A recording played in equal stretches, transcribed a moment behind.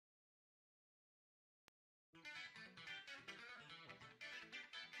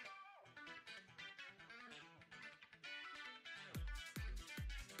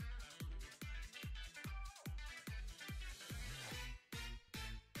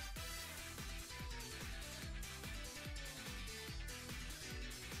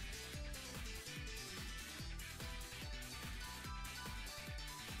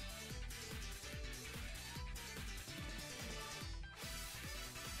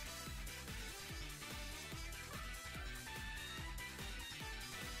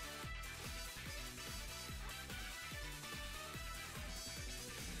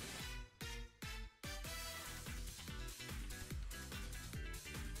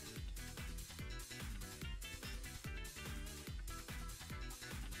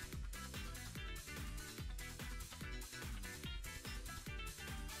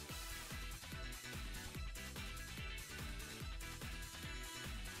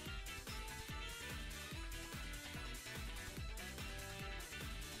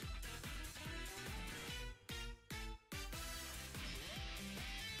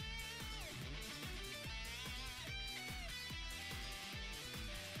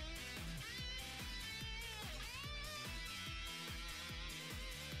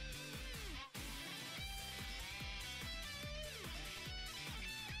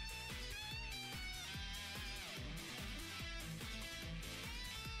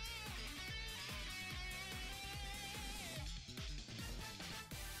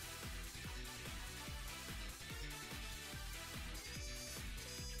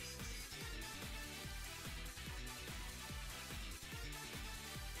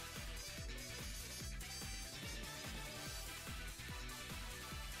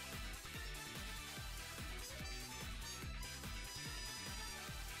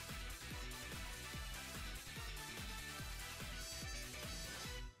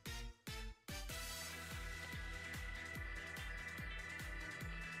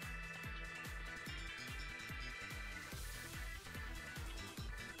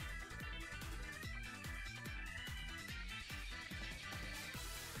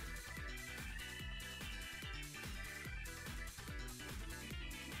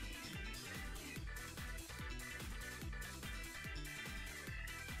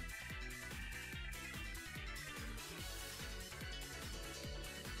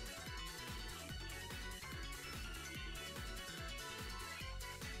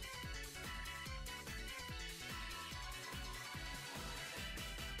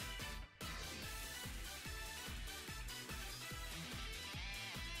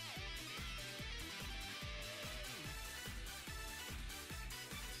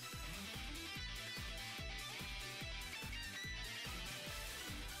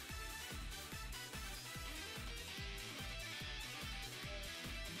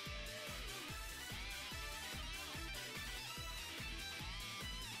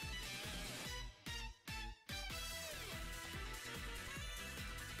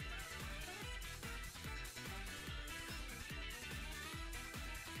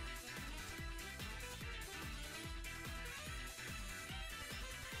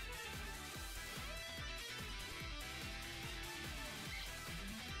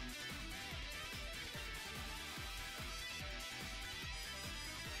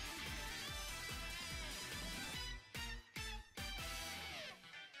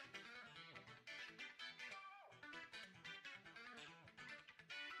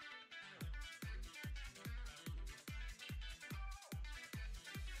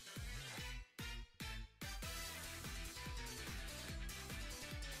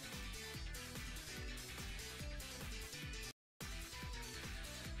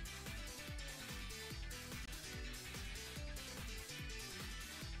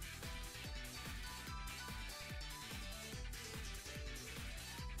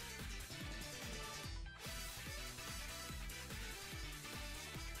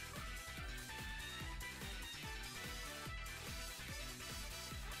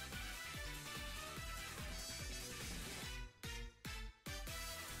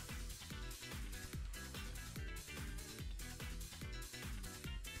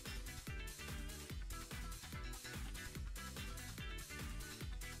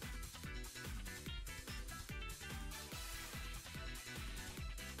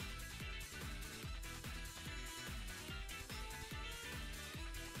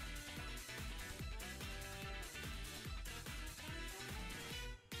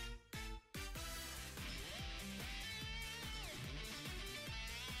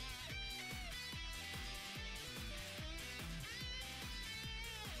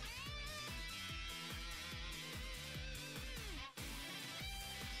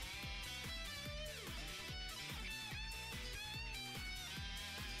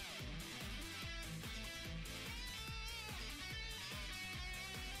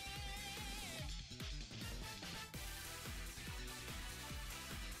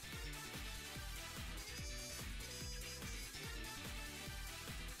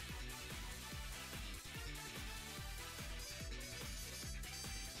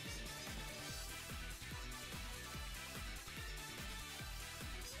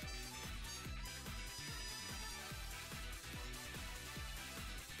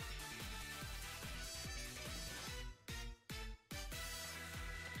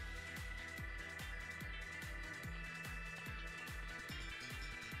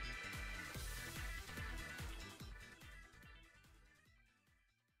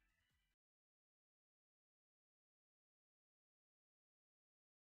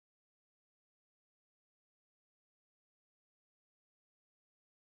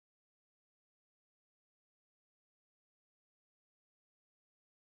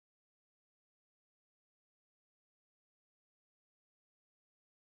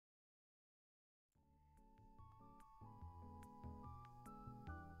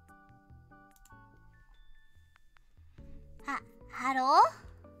Hello?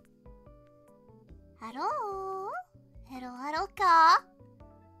 Hello? Hello ka?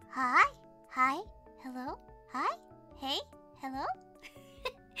 Hi? Hi? Hello? Hi? Hey? Hello?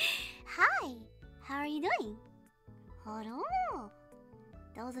 Hi! How are you doing? Hello?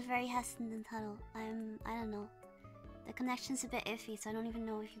 That was a very hesitant hello. I don't know. The connection's a bit iffy, so I don't even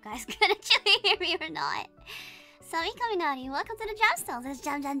know if you guys can actually hear me or not. So, 𝐿𝐿𝐿𝐼, welcome to the Jamstone. Let's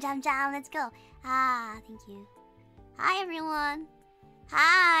jam. Let's go. Ah, thank you. Hi, everyone.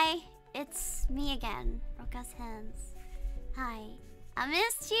 Hi. It's me again, Roka's hands. Hi. I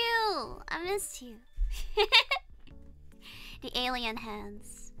missed you. The alien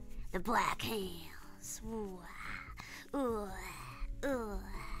hands. The black hands. Ooh. Ooh. Ooh.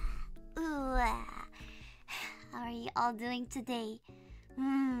 Ooh. How are you all doing today?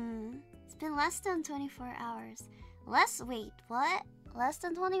 It's been less than 24 hours. Wait, what? Less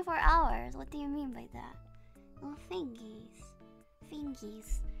than 24 hours? What do you mean by that? Oh, fingies. Do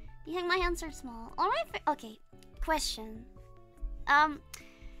you think my hands are small? Alright, okay. Question.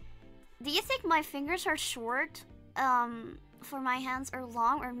 Do you think my fingers are short, for my hands, or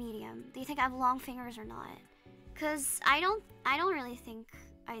long or medium? Do you think I have long fingers or not? Cause I don't really think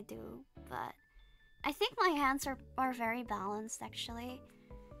I do, but I think my hands are very balanced, actually.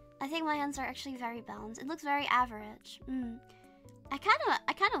 I think my hands are actually very balanced. It looks very average. I kind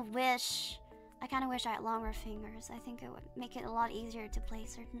of wish I had longer fingers. I think it would make it a lot easier to play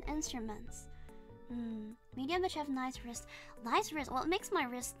certain instruments. Medium bitch have nice wrist. Nice wrist? What makes my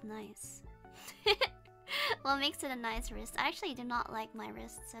wrist nice? What makes it a nice wrist? I actually do not like my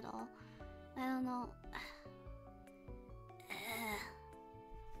wrists at all. I don't know.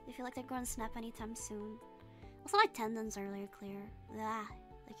 I feel like they're going to snap anytime soon. Also, my tendons are really clear.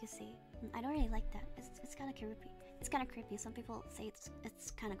 Like you see. I don't really like that. It's kind of creepy. It's kind of creepy. Some people say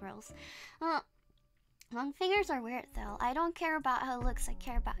it's kind of gross. Long fingers are weird though. I don't care about how it looks. I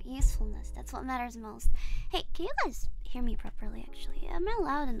care about usefulness. That's what matters most. Hey, can you guys hear me properly? Actually, am I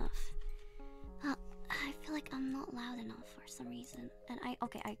loud enough? I feel like I'm not loud enough for some reason. And I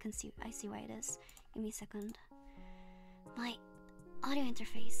see why it is. Give me a second. My audio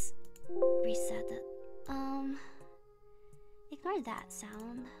interface reset it. Ignore that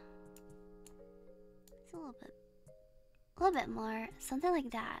sound. It's a little bit more. Something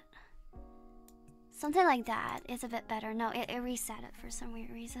like that. Something like that is a bit better. No, it reset it for some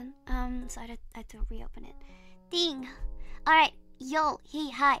weird reason. So I had to reopen it. Ding! Alright, yo, hey,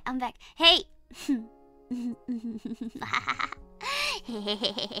 hi, I'm back. Hey!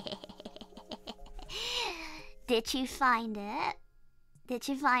 Did you find it? Did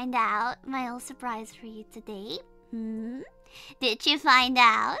you find out my little surprise for you today? Did you find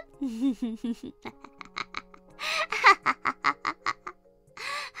out?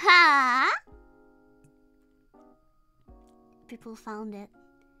 Huh? People found it.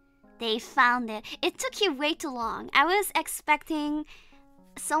 They found it. It took you way too long. I was expecting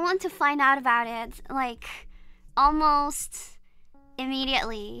someone to find out about it, like, almost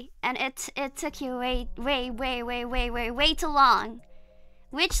immediately. And it took you way too long.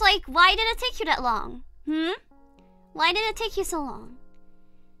 Which, like, why did it take you that long? Why did it take you so long?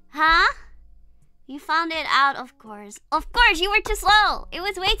 Huh? You found it out, of course. Of course, you were too slow. It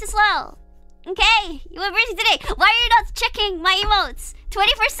was way too slow. Okay, you were busy today. Why are you not checking my emotes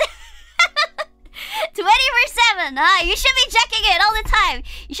 24/7? 24/7, huh? You should be checking it all the time.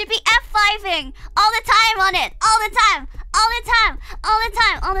 You should be F5ing all the time on it. All the time.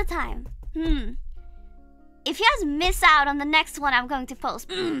 If you guys miss out on the next one I'm going to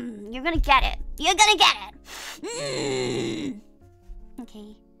post, you're gonna get it.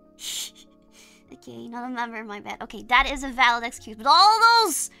 Okay. Okay, not a member of my bed. Okay, that is a valid excuse. But all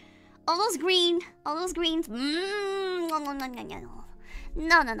those greens.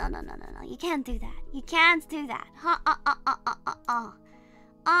 No. You can't do that.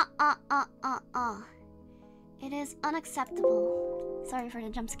 It is unacceptable. Sorry for the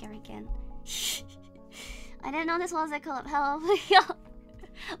jump scare again. I didn't know this was a collab. Hello, Fuyo.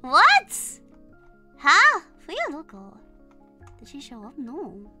 What? Huh? Fuyo local. Did she show up?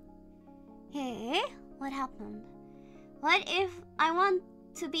 No. Hey, what happened? What if I want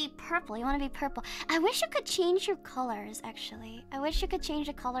to be purple? You want to be purple? I wish you could change your colors, actually. I wish you could change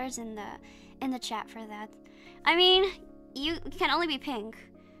the colors in the chat for that. I mean, you can only be pink.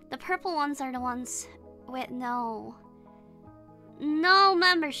 The purple ones are the ones with no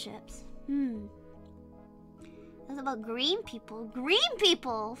memberships. That's about green people. Green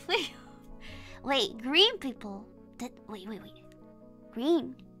people! Wait, green people. Wait.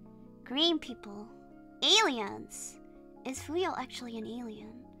 Green people. Aliens. Is Fuyo actually an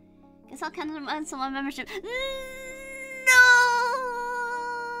alien? Guess I'll count them on my membership. No!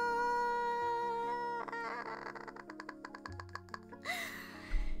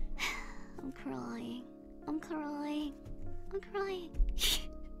 I'm crying.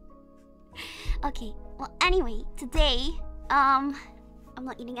 Okay, well anyway, today, I'm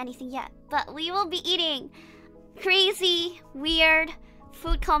not eating anything yet, but we will be eating crazy, weird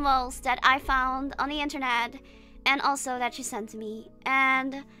food combos that I found on the internet and also that she sent to me.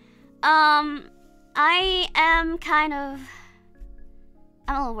 And I am I'm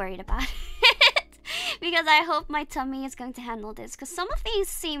a little worried about it because I hope my tummy is going to handle this, because some of these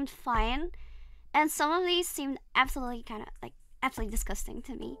seemed fine and some of these seemed absolutely absolutely disgusting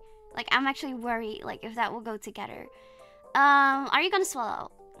to me. Like, I'm actually worried like if that will go together. Are you gonna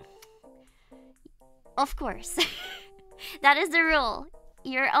swallow? Of course. That is the rule.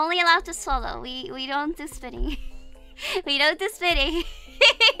 You're only allowed to swallow. We don't do spitting. We don't do spitting.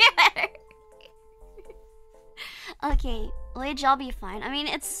 Okay, ℾ be fine. I mean,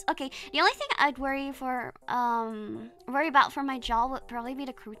 it's okay. The only thing I'd worry about for my jaw would probably be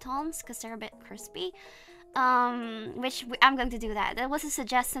the croutons, because they're a bit crispy. Which I'm going to do that. That was a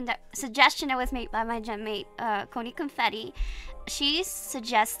suggestion that was made by my genmate, ℏ𝐿. She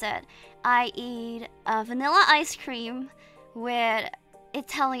suggested I eat vanilla ice cream with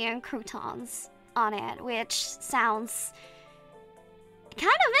Italian croutons on it, which sounds kind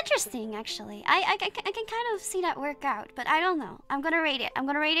of interesting, actually. I can kind of see that work out, but I don't know. I'm gonna rate it. I'm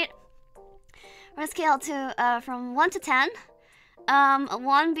gonna rate it on a scale to from 1 to 10.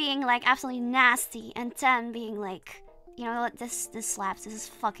 1 being like absolutely nasty, and 10 being like, you know what, this slaps. This is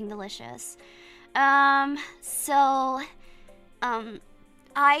fucking delicious. I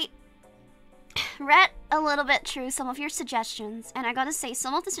read a little bit through some of your suggestions, and I gotta say,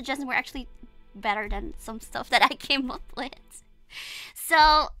 some of the suggestions were actually better than some stuff that I came up with.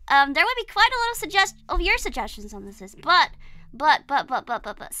 So, there would be quite a lot of your suggestions on this list, but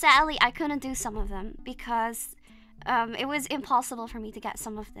sadly, I couldn't do some of them because it was impossible for me to get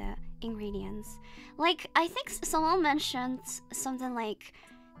some of the ingredients. Like, I think someone mentioned something like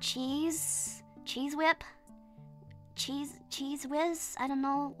cheese whip, cheese whiz, I don't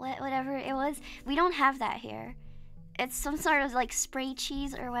know, whatever it was. We don't have that here. It's some sort of like spray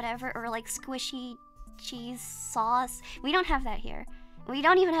cheese or whatever, or like squishy cheese sauce. We don't have that here. We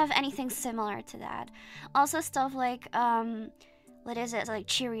don't even have anything similar to that. Also stuff like what is it, like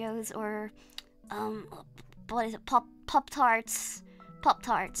Cheerios or what is it, Pop-Tarts.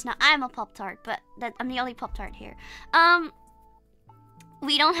 Now I'm a Pop-Tart, but I'm the only Pop-Tart here.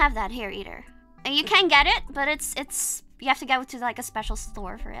 We don't have that here either. And you can get it, but it's you have to go to like a special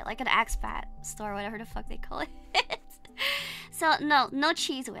store for it, like an expat store, whatever the fuck they call it. So no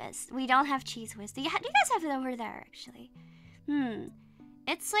cheese whiz. We don't have cheese whiz. Do you guys have it over there actually?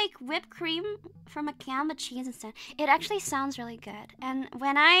 It's like whipped cream from a can, but cheese instead. It actually sounds really good. And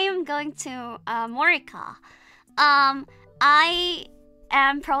when I am going to Morica, I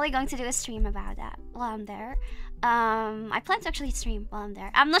am probably going to do a stream about that while I'm there. I plan to actually stream while I'm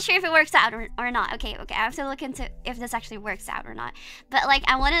there. I'm not sure if it works out or not. Okay, I have to look into if this actually works out or not. But like,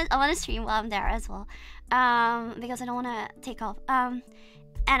 I wanna stream while I'm there as well, because I don't wanna take off. And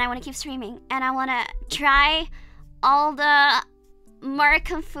I wanna keep streaming, and I wanna try all the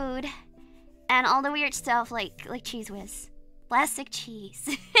American food and all the weird stuff like cheese whiz, plastic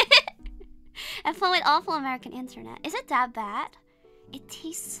cheese, and fun with awful American internet. Is it that bad? It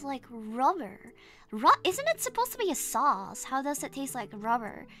tastes like rubber. Isn't it supposed to be a sauce? How does it taste like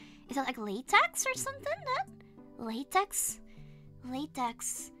rubber? Is it like latex or something? Latex?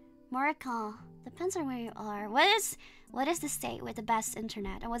 Morica. Depends on where you are. What is the state with the best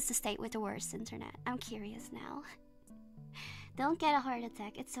internet? And what's the state with the worst internet? I'm curious now. Don't get a heart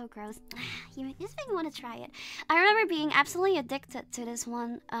attack. It's so gross. You just make me want to try it. I remember being absolutely addicted to this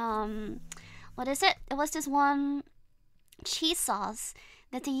one. What is it? It was this one cheese sauce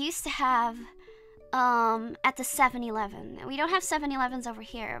that they used to have at the 7-Eleven. We don't have 7-Elevens over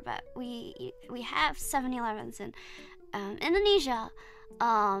here, but we have 7-Elevens in Indonesia.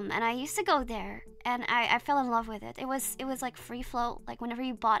 And I used to go there, and I fell in love with it. It was like free flow. Like whenever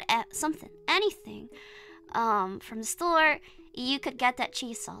you bought anything from the store, you could get that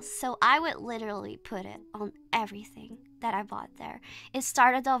cheese sauce. So I would literally put it on everything that I bought there. It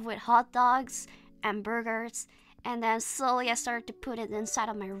started off with hot dogs and burgers, and then slowly I started to put it inside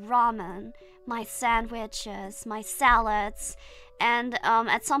of my ramen, my sandwiches, my salads. And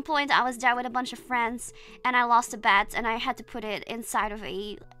at some point I was there with a bunch of friends, and I lost a bet, and I had to put it inside of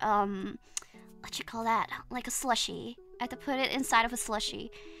a what you call that, like a slushie. I had to put it inside of a slushie,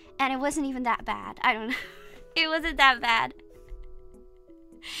 and it wasn't even that bad. I don't know. It wasn't that bad.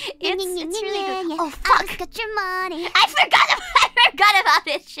 It's really good. Oh fuck! Got your money. I forgot about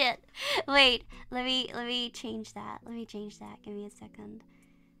this shit. Wait, let me change that. Give me a second.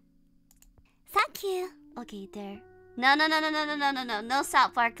 Thank you. Okay, there. No, no, no, no, no, no, no, no, no. No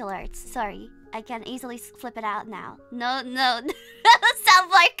South Park alerts. Sorry. I can easily flip it out now. No, no.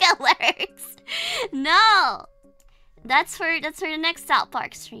 South Park alerts. No. That's for the next South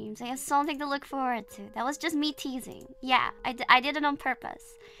Park streams. I have something to look forward to. That was just me teasing. Yeah, I did it on purpose.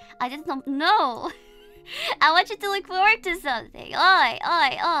 I did it on... No. I want you to look forward to something. Oi,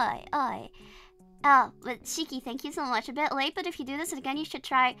 oi, oi, oi. Oh, but Shiki, thank you so much. A bit late, but if you do this again, you should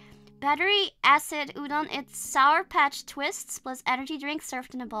try battery acid udon. It's Sour Patch Twists plus energy drink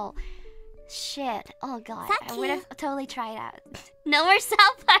served in a bowl. Shit. Oh god. I would have totally tried out. No more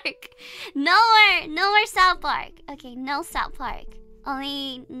South Park. No more South Park. Okay, no South Park.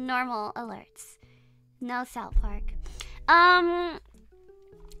 Only normal alerts. No South Park.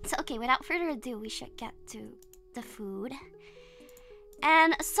 So okay, without further ado, we should get to the food.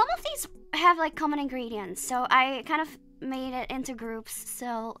 And some of these have like common ingredients, so I kind of made it into groups,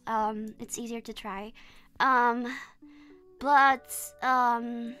 so it's easier to try.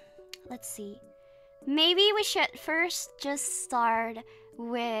 Let's see. Maybe we should first just start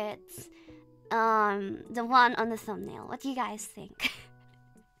with the one on the thumbnail. What do you guys think?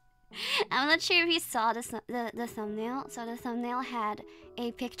 I'm not sure if you saw the thumbnail. So the thumbnail had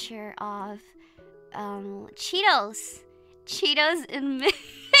a picture of Cheetos in milk.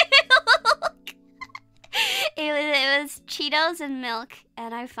 it was Cheetos and milk,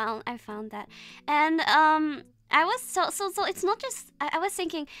 and I found that, and I was so it's not just I was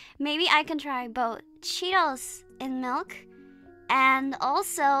thinking maybe I can try both Cheetos in milk and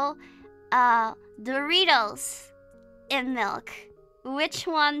also Doritos in milk. Which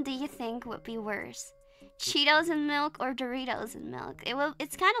one do you think would be worse? Cheetos in milk or Doritos in milk?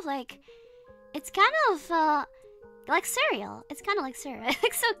 It's kind of like cereal. It's kind of like cereal.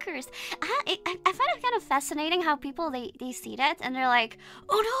 Like so cursed. I find it kind of fascinating how people they see that and they're like,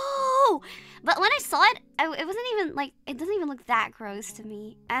 oh no! But when I saw it, it wasn't even like, it doesn't even look that gross to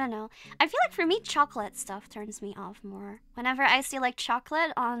me. I don't know. I feel like for me, chocolate stuff turns me off more. Whenever I see like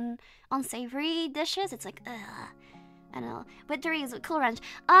chocolate on savory dishes, it's like, ugh. I don't know. But Doritos with Cool Ranch.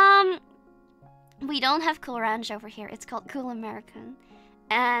 We don't have Cool Ranch over here. It's called Cool American.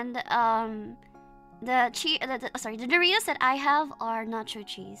 And the Doritos that I have are nacho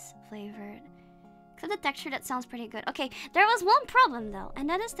cheese flavored. So the texture, that sounds pretty good. Okay, there was one problem though, and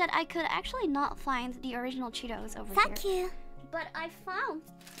that is that I could actually not find the original Cheetos over here. Thank you. But I found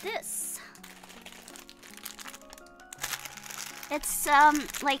this. It's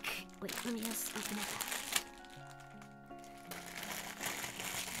like, wait, let me just open it up.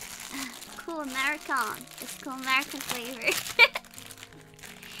 Cool American. It's Cool American flavor.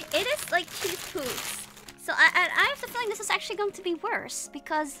 It is like cheese hoops. So I have the feeling this is actually going to be worse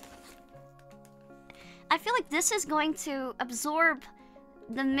because I feel like this is going to absorb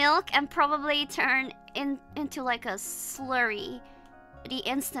the milk and probably turn into like a slurry the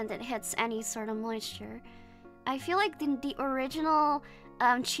instant it hits any sort of moisture. I feel like the original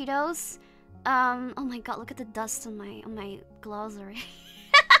Cheetos. Oh my god! Look at the dust on my gloves already.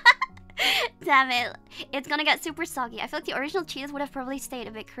 Damn it, it's gonna get super soggy. I feel like the original Cheetos would have probably stayed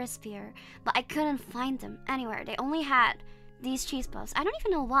a bit crispier, but I couldn't find them anywhere. They only had these cheese puffs. I don't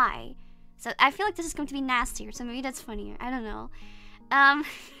even know why. So I feel like this is going to be nastier, so maybe that's funnier. I don't know.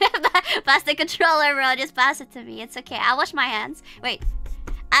 Pass the controller, bro. Just pass it to me. It's okay. I'll wash my hands. Wait.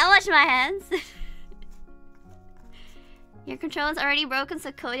 I'll wash my hands. Your controller's already broken,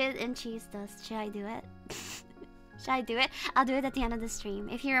 so coated in cheese dust. Should I do it? Should I do it? I'll do it at the end of the stream.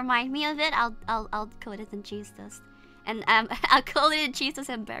 If you remind me of it, I'll coat it in cheese dust. And I'll coat it in cheese dust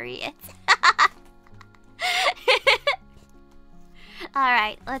and bury it.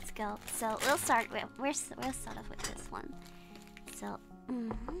 Alright, let's go. So we'll start with we'll start off with this one. So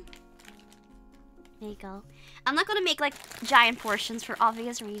there you go. I'm not gonna make like giant portions for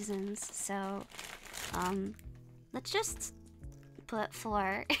obvious reasons, so let's just put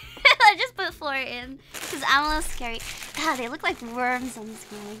 4. I just put 4 in because I'm a little scary. God, they look like worms on the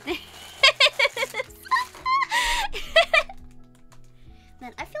screen.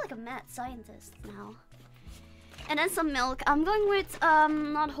 Man, I feel like a mad scientist now. And then some milk. I'm going with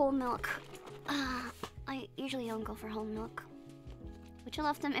not whole milk. I usually don't go for whole milk. Would you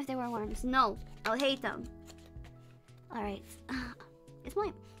love them if they were worms? No, I'll hate them. All right. Is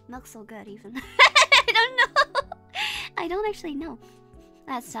my milk so good even? I don't know. I don't actually know.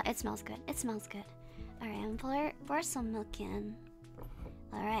 It smells good. It smells good. All right, I'm gonna pour some milk in.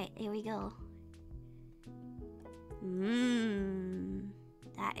 All right, here we go.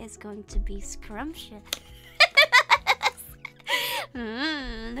 That is going to be scrumptious.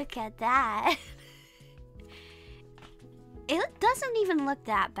 Look at that. It doesn't even look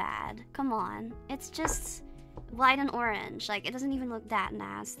that bad. Come on. It's just white and orange. Like, it doesn't even look that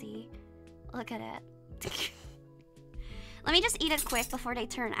nasty. Look at it. Let me just eat it quick before they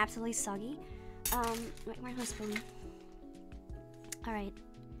turn absolutely soggy. Wait, where's my spoon? Alright.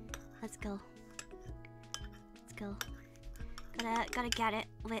 Let's go. Let's go. Gotta get it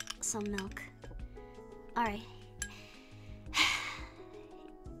with some milk. Alright.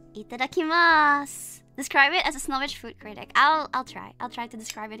 Itadakimasu! Describe it as a snobbish food critic. I'll try. I'll try to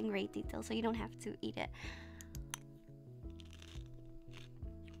describe it in great detail so you don't have to eat it.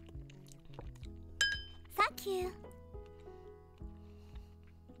 Thank you.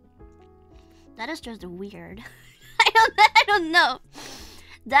 That is just weird. I don't know.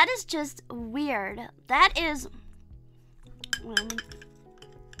 That is just weird. That is... Well,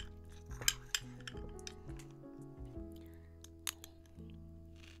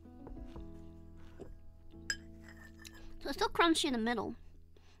 so it's still crunchy in the middle.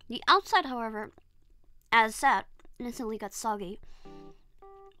 The outside, however, as said, instantly got soggy.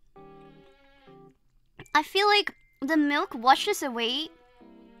 I feel like the milk washes away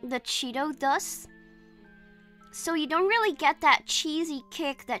the Cheeto dust, so you don't really get that cheesy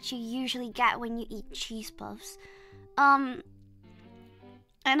kick that you usually get when you eat cheese puffs.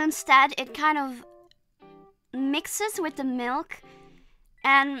 And instead, it kind of mixes with the milk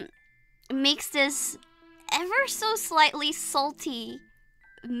and makes this ever so slightly salty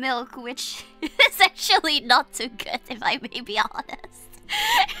milk, which is actually not too good, if I may be honest.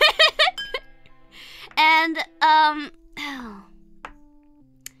 And, oh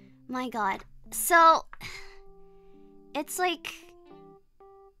my god. So, it's like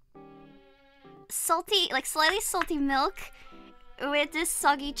salty, like slightly salty milk with this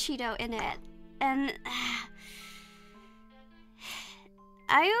soggy Cheeto in it. And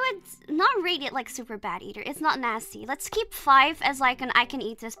I would not rate it like super bad either. It's not nasty. Let's keep 5 as like an I can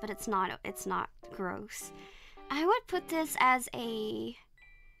eat this, but it's not gross. I would put this as a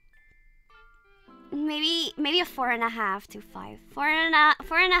maybe a 4.5 to 5.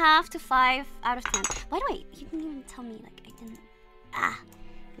 4.5 to 5 out of 10. By the way, you didn't even tell me, like, I didn't.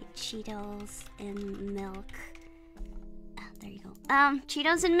 Wait, Cheetos and milk. There you go.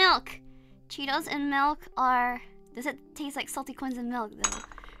 Cheetos and milk. Cheetos and milk are. Does it taste like salty coins and milk though?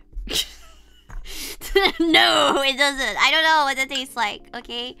 No, it doesn't. I don't know what it tastes like.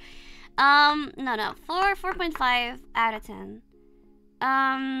 Okay. No. 4.5 out of 10.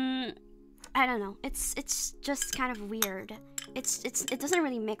 I don't know. It's just kind of weird. It doesn't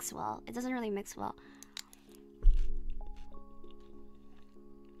really mix well. It doesn't really mix well.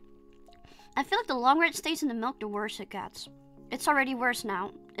 I feel like the longer it stays in the milk, the worse it gets. It's already worse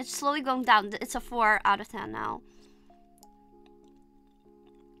now. It's slowly going down. It's a 4 out of 10 now.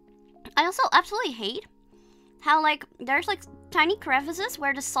 I also absolutely hate how, like, there's like tiny crevices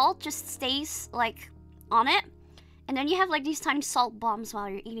where the salt just stays like on it, and then you have like these tiny salt bombs while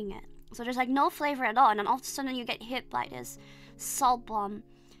you're eating it. So there's like no flavor at all, and then all of a sudden you get hit by this salt bomb.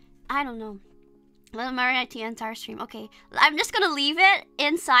 I don't know. Let me marinate the entire stream. Okay, I'm just gonna leave it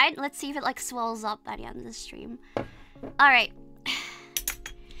inside. Let's see if it like swells up by the end of the stream. All right.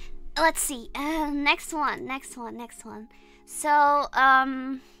 Let's see. Next one. So,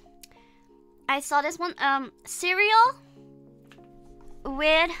 I saw this one. Cereal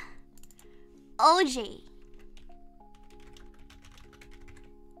with 𝐿𝐼.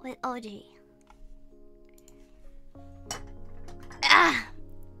 With 𝐿𝐼.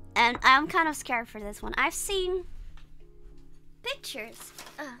 And I'm kind of scared for this one. I've seen pictures.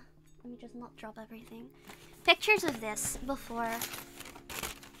 Let me just not drop everything. Pictures of this before.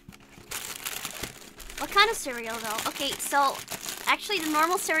 What kind of cereal though? Okay, so actually the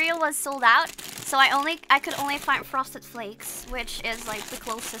normal cereal was sold out, so I could only find Frosted Flakes, which is like the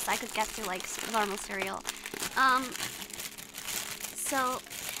closest I could get to like normal cereal. So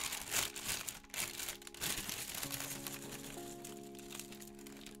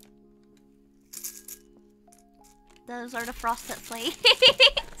those are the Frosted Flakes.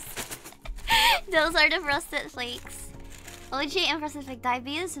 Those are the Frosted Flakes. 𝐿𝐼 and Frosted Flake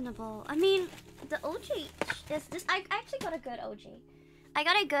diabetes in a bowl. I mean, the 𝐿𝐼 is this. I actually got a good 𝐿𝐼. I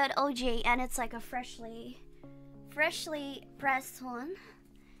got a good 𝐿𝐼, and it's like a freshly pressed one.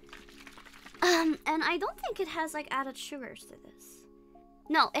 And I don't think it has like added sugars to this.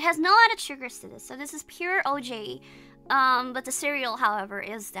 No, it has no added sugars to this. So this is pure 𝐿𝐼. But the cereal, however,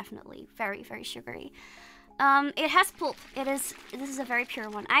 is definitely very, very sugary. It has pulp. This is a very pure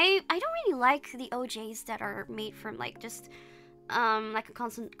one. I don't really like the 𝐿𝐼s that are made from like just like a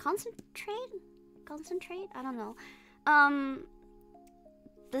concentrate. I don't know.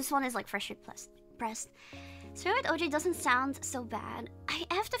 This one is like freshly pressed. Cereal with OJ doesn't sound so bad. I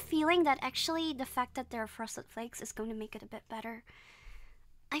have the feeling that actually the fact that there are Frosted Flakes is going to make it a bit better.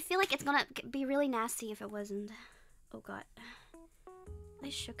 I feel like it's gonna be really nasty if it wasn't. Oh god. I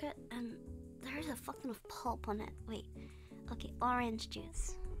shook it and there's a fuck ton of pulp on it. Wait. Okay, orange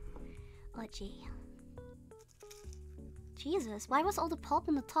juice. OJ. Jesus, why was all the pulp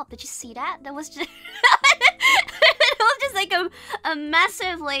on the top? Did you see that? That was just it was just like a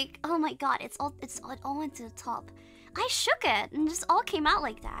massive like, oh my god, it all went to the top. I shook it and just all came out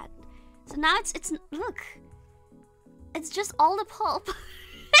like that. So now it's look. It's just all the pulp.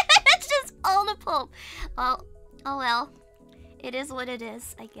 It's just all the pulp. Oh well. It is what it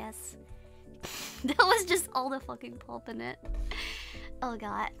is, I guess. That was just all the fucking pulp in it. Oh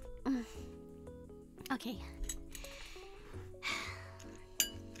god. Okay.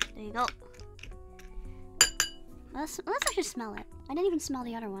 There you go. Let's actually smell it. I didn't even smell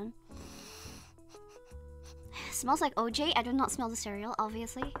the other one. Smells like OJ. I do not smell the cereal,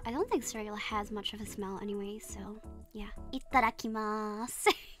 obviously. I don't think cereal has much of a smell anyway, so yeah.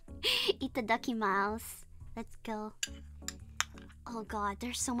 Itadakimasu. Itadakimasu. Let's go. Oh god,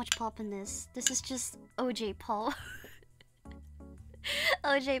 there's so much pulp in this. This is just OJ pulp.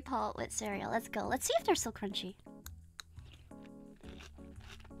 OJ pulp with cereal. Let's go. Let's see if they're still crunchy.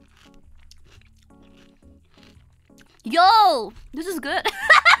 Yo! This is good.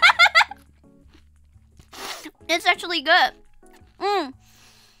 It's actually good.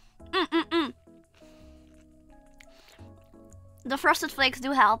 The Frosted Flakes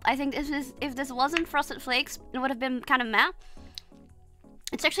do help. I think if this wasn't Frosted Flakes, it would have been kind of meh.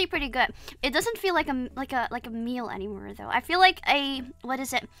 It's actually pretty good. It doesn't feel like a meal anymore though. I feel like what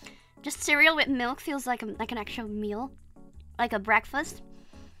is it? Just cereal with milk feels like an actual meal, like a breakfast.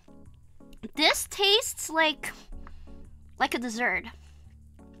 This tastes like a dessert.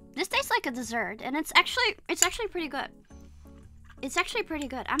 This tastes like a dessert, and it's actually pretty good. It's actually pretty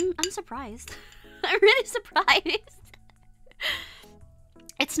good. I'm surprised. I'm really surprised.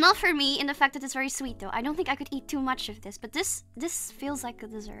 It's not for me in the fact that it's very sweet though. I don't think I could eat too much of this, but this feels like a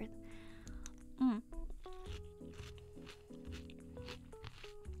dessert.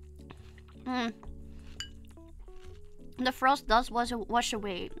 The frost does wash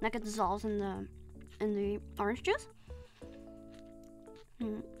away, like it dissolves in the orange juice.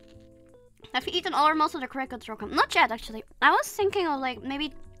 Have you eaten all or most of the crickets, Roka? Not yet, actually. I was thinking of like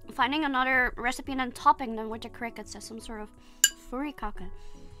maybe finding another recipe and then topping them with the crickets as some sort of furikake.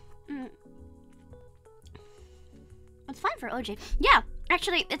 It's fine for OJ. Yeah,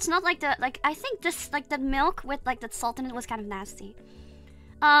 actually, it's not like I think this like the milk with like that salt in it was kind of nasty.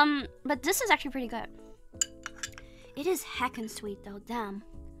 But this is actually pretty good. It is heckin' sweet though. Damn.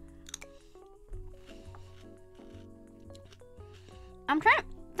 I'm trying to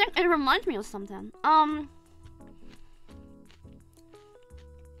think. It reminds me of something.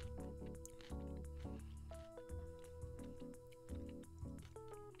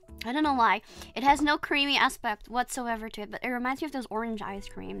 I don't know why. It has no creamy aspect whatsoever to it, but it reminds me of those orange ice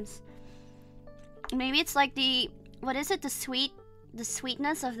creams. Maybe it's like what is it? The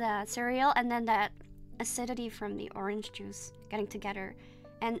sweetness of the cereal and then that acidity from the orange juice getting together,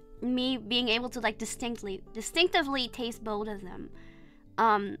 and me being able to like distinctively taste both of them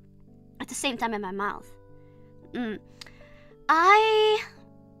at the same time in my mouth. I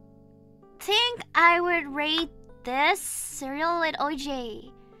think I would rate this cereal with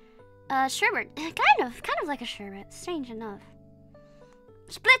OJ sherbet, kind of like a sherbet, strange enough.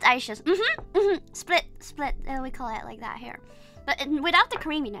 Split ices, split, we call it like that here. But without the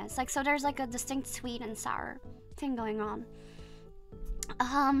creaminess, like, so there's like a distinct sweet and sour thing going on.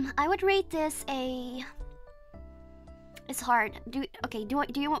 I would rate this a... It's hard. Do you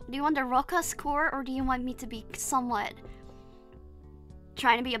want the ROCA score, or do you want me to be somewhat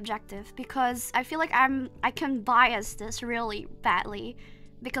trying to be objective? Because I feel like I can bias this really badly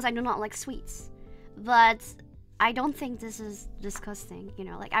because I do not like sweets. But I don't think this is disgusting, you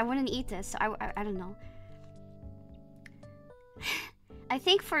know, like I wouldn't eat this, so I don't know. I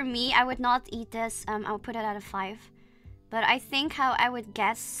think for me, I would not eat this. I would put it out of 5. But I think how I would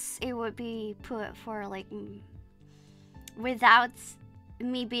guess it would be put for like, without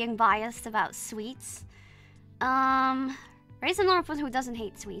me being biased about sweets. Raise a normal person who doesn't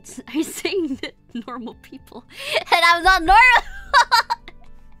hate sweets. Are you saying that normal people? And I'm not normal!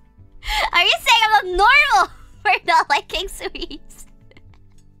 Are you saying I'm not normal for not liking sweets?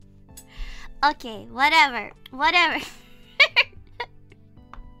 Okay, whatever.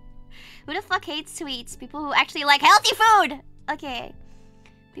 Who the fuck hates sweets? People who actually like healthy food! Okay.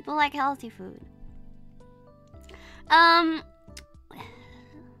 People like healthy food. I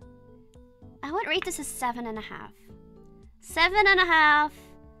I would rate this as 7.5. 7.5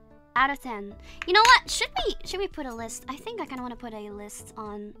 out of 10. You know what? Should we put a list? I think I kind of want to put a list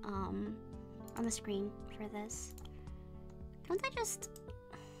on the screen for this. Can't I just...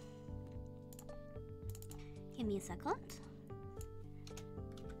 Give me a second.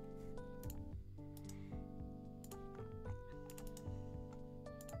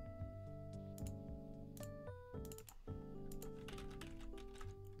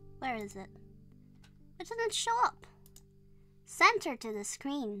 Where is it? It doesn't show up. Center to the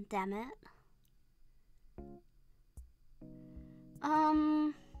screen, damn it.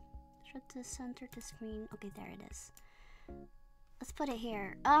 Should the center to screen? Okay, there it is. Let's put it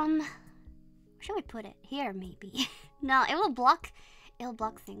here. Where should we put it? Here, maybe. No, it will block. It'll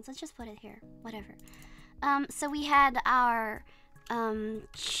block things. Let's just put it here. Whatever. So we had our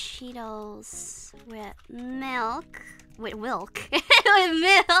Cheetos with milk. With milk. With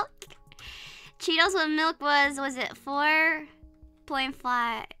milk. Cheetos with milk was it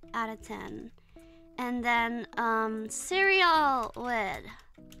 4.5 out of 10. And then cereal with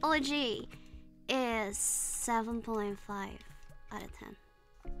OG is 7.5 out of 10.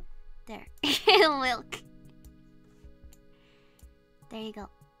 There. Milk. There you go.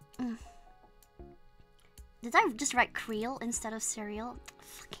 Did I just write Creel instead of cereal?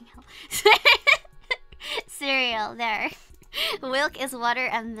 Fucking hell. Cereal, there. Milk is water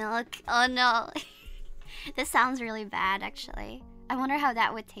and milk. Oh no. This sounds really bad, actually. I wonder how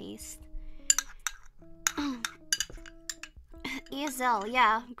that would taste. ESL,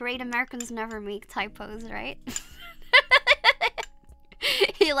 yeah. Great Americans never make typos, right?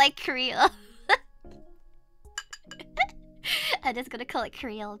 You like Creel. I'm just gonna call it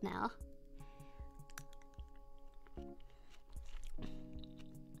Creel now.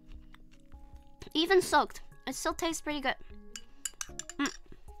 Even soaked. It still tastes pretty good.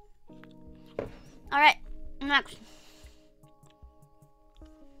 Alright, next.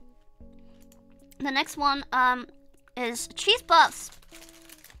 The next one is cheese puffs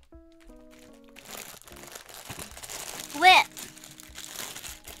with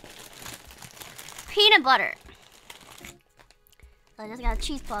peanut butter. So I just got a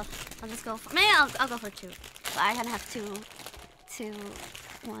cheese puff. I'll just go for maybe I'll go for 2. But I kind of have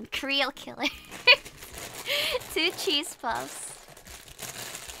 1 Creel killer. 2 cheese puffs.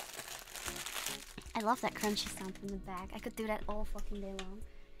 I love that crunchy sound from the bag. I could do that all fucking day long.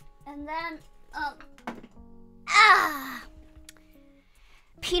 And then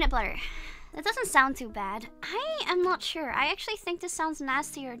peanut butter. That doesn't sound too bad. I am not sure. I actually think this sounds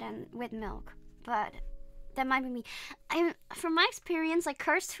nastier than with milk, but that might be me. From my experience, like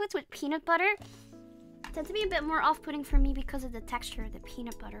cursed foods with peanut butter tend to be a bit more off-putting for me because of the texture of the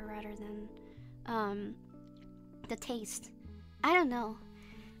peanut butter rather than the taste. I don't know.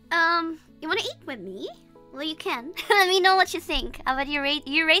 You want to eat with me? Well, you can. Let me know what you think. How about you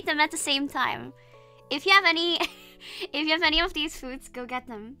rate them at the same time? If you have any, if you have any of these foods, go get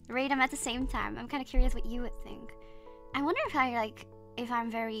them. Rate them at the same time. I'm kind of curious what you would think. I wonder if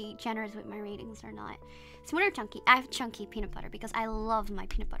I'm very generous with my ratings or not. Smooth or chunky? I have chunky peanut butter because I love my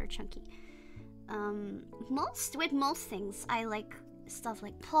peanut butter chunky. With most things, I like stuff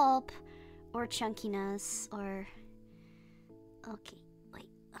like pulp or chunkiness or. Okay.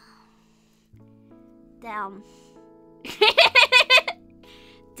 Damn.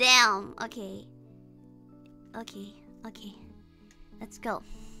 Damn. Okay. Let's go.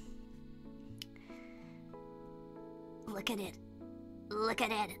 Look at it.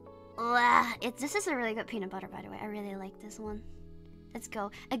 This is a really good peanut butter, by the way. I really like this one. Let's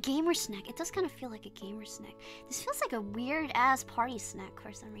go. A gamer snack. It does kind of feel like a gamer snack. This feels like a weird-ass party snack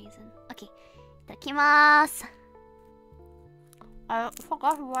for some reason. Okay. Itadakimasu. I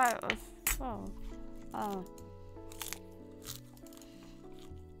forgot why it was so... Oh.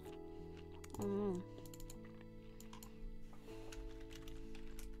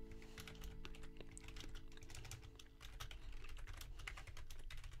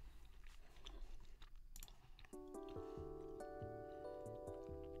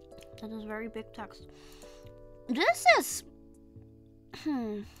 That is very big text. This is...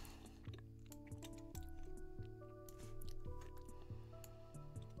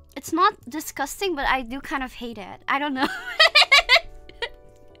 It's not disgusting, but I do kind of hate it. I don't know.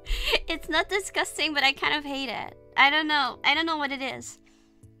 It's not disgusting, but I kind of hate it. I don't know. I don't know what it is.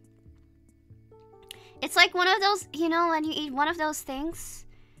 It's like one of those, you know, when you eat one of those things,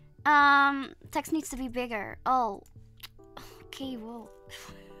 text needs to be bigger. Oh. Okay, whoa.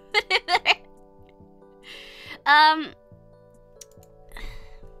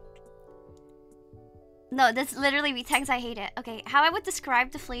 No, that's literally me. Thanks, I hate it. Okay, how I would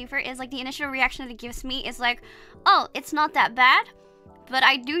describe the flavor is like the initial reaction that it gives me is like, oh, it's not that bad, but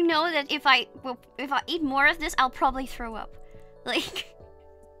I do know that if I eat more of this, I'll probably throw up. Like,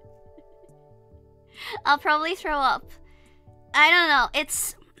 I'll probably throw up. I don't know.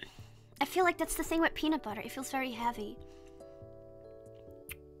 I feel like that's the thing with peanut butter. It feels very heavy.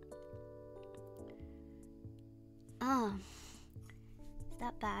 Oh.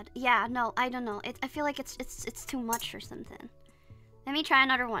 That bad? Yeah, no, I don't know. I feel like it's too much or something. Let me try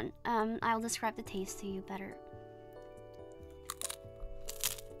another one. I'll describe the taste to you better.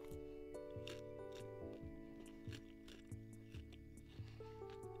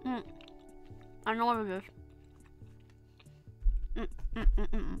 I know what it is.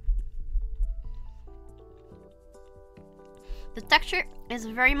 The texture is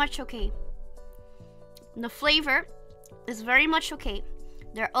very much okay. The flavor is very much okay.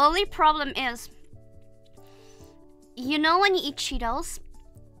 Their only problem is, you know when you eat Cheetos,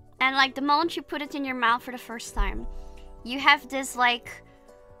 and like the moment you put it in your mouth for the first time, you have this like,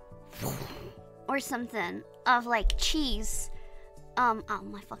 or something of like cheese. Oh,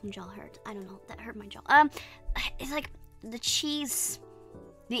 my fucking jaw hurt. I don't know, that hurt my jaw. It's like the cheese,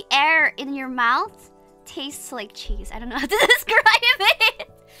 the air in your mouth tastes like cheese. I don't know how to describe it.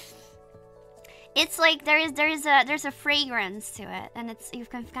 It's like there's a fragrance to it, and you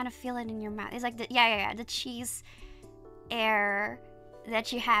can kind of feel it in your mouth. It's like the cheese air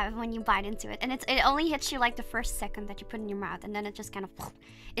that you have when you bite into it, and it only hits you like the first second that you put in your mouth, and then it just kind of,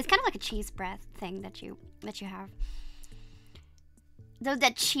 it's kind of like a cheese breath thing that you have. Though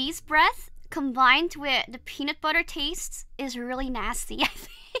that cheese breath combined with the peanut butter taste is really nasty. I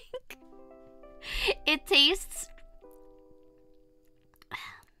think it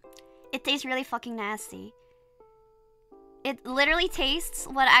tastes really fucking nasty. It literally tastes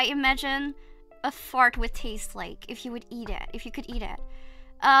what I imagine a fart would taste like if you would eat it, if you could eat it.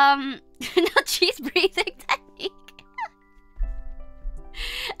 No cheese breathing technique.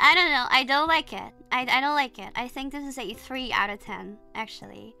 I don't know. I don't like it. I don't like it. I think this is a 3 out of 10,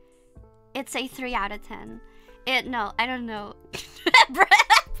 actually. It's a 3 out of 10. No, I don't know.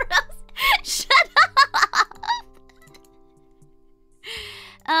 Shut up!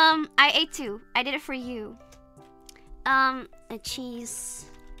 I ate 2. I did it for you. A cheese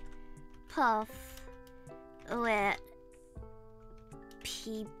puff with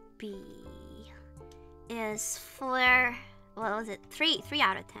PB is for, what was it? 3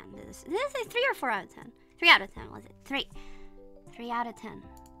 out of 10. Did this say 3 or 4 out of 10? 3 out of 10, was it? 3 out of 10.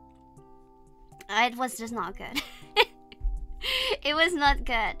 It was just not good. It was not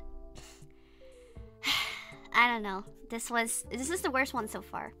good. I don't know. This is the worst one so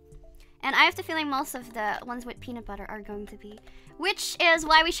far. And I have the feeling most of the ones with peanut butter are going to be. Which is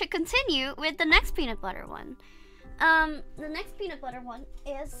why we should continue with the next peanut butter one. The next peanut butter one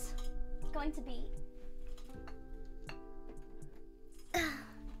is going to be...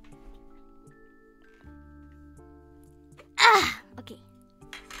 okay.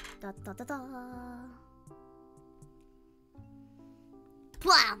 Da da da da.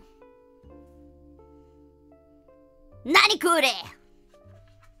 Blam! Nani kure?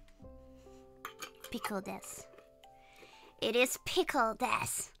 Pickle desu. It is pickle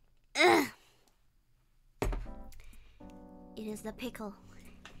desu. It is the pickle.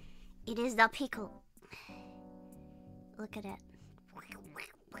 It is the pickle. Look at it.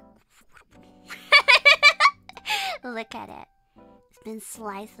 Look at it. It's been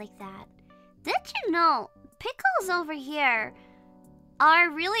sliced like that. Did you know pickles over here are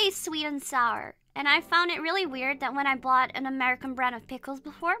really sweet and sour? And I found it really weird that when I bought an American brand of pickles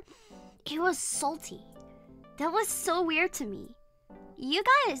before, it was salty. That was so weird to me. You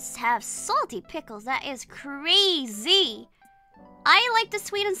guys have salty pickles. That is crazy. I like the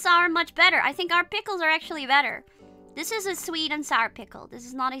sweet and sour much better. I think our pickles are actually better. This is a sweet and sour pickle. This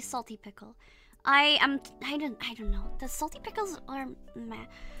is not a salty pickle. I don't know. The salty pickles are meh.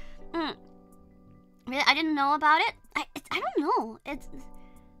 I didn't know about it. I don't know.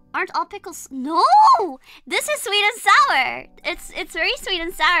 Aren't all pickles? No! This is sweet and sour. It's very sweet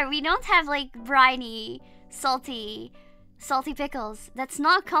and sour. We don't have like briny, salty pickles. That's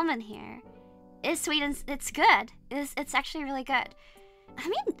not common here. It's sweet and it's good. It's actually really good. I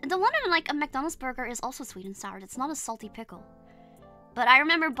mean, the one in like a McDonald's burger is also sweet and sour. It's not a salty pickle. But I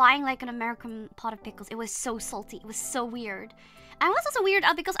remember buying like an American pot of pickles. It was so salty. It was so weird. And it was also weird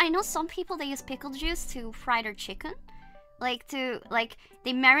because I know some people, they use pickle juice to fry their chicken. They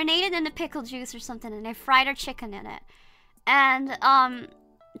marinate it in the pickle juice or something and they fry their chicken in it. And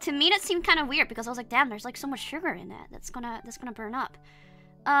to me that seemed kind of weird because I was like, damn, there's like so much sugar in it. That's gonna burn up.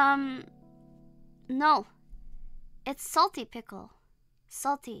 No. It's salty pickle.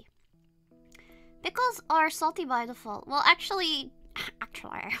 Salty. Pickles are salty by default. Well, actually,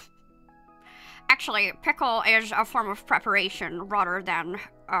 pickle is a form of preparation rather than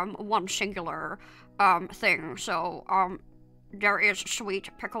one singular thing. So there is sweet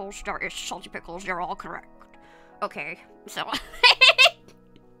pickles, there is salty pickles. They're all correct. Okay, so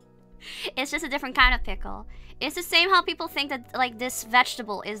it's just a different kind of pickle. It's the same how people think that like this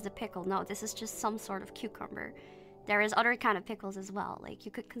vegetable is the pickle. No, this is just some sort of cucumber. There is other kind of pickles as well. Like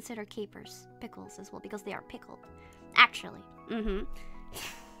you could consider capers pickles as well because they are pickled. Actually.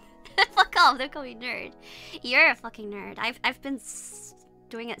 Fuck off, don't call me nerd. You're a fucking nerd. I've been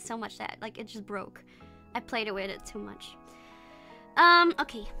doing it so much that like it just broke. I played with it too much.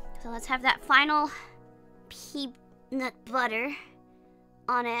 Okay, so let's have that final peanut butter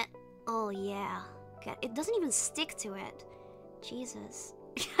on it. Oh yeah. God, it doesn't even stick to it. Jesus.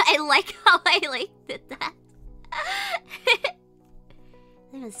 I like how I like did that.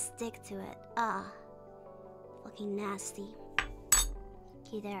 Doesn't even stick to it. Fucking nasty.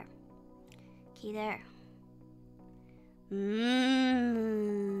 Key there. Key there.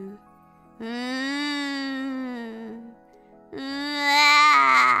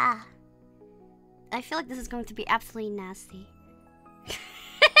 I feel like this is going to be absolutely nasty.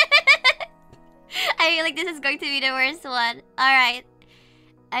 I feel like this is going to be the worst one. Alright.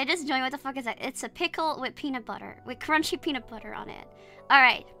 I just joined. What the fuck is that? It's a pickle with peanut butter. With crunchy peanut butter on it.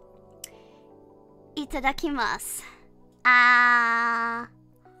 Alright. Itadakimasu.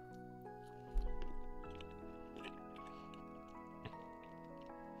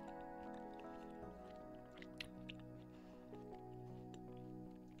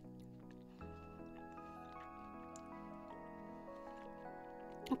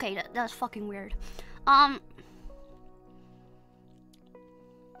 Okay, that's fucking weird.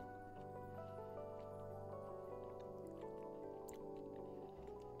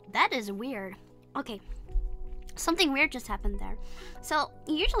 That is weird. Okay. Something weird just happened there. So,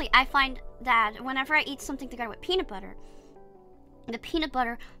 usually I find that whenever I eat something together with peanut butter, the peanut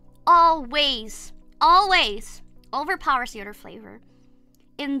butter always overpowers the other flavor.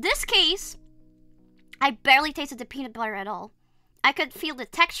 In this case, I barely tasted the peanut butter at all. I could feel the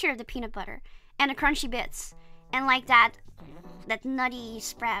texture of the peanut butter and the crunchy bits and like that nutty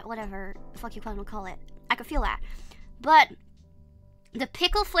spread, whatever the fuck you want to call it. I could feel that. But the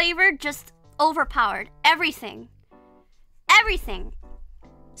pickle flavor just overpowered everything. Everything.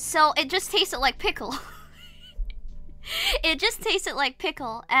 So it just tasted like pickle. It just tasted like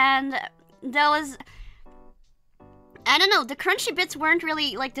pickle, and that was... I don't know, the crunchy bits weren't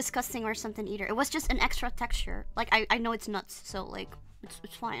really like disgusting or something either. It was just an extra texture. Like I know it's nuts, so like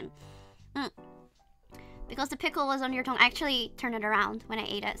it's fine. Because the pickle was on your tongue, I actually turned it around when I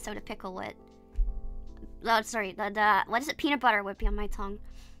ate it, so the pickle would... sorry, the what is it? Peanut butter would be on my tongue.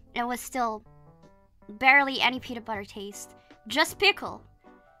 It was still barely any peanut butter taste. Just pickle.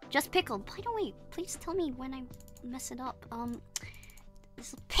 Just pickle. By the way, please tell me when I mess it up.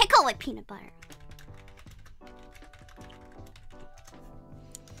 This pickle with peanut butter.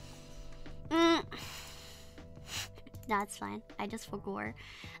 That's fine. I just forgot.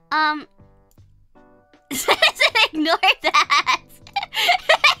 Ignore that.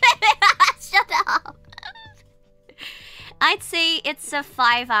 Shut up. I'd say it's a 6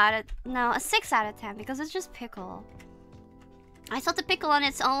 out of 10 because it's just pickle. I thought the pickle on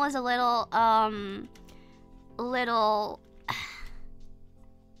its own was a little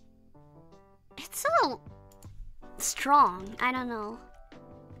it's a little strong. I don't know.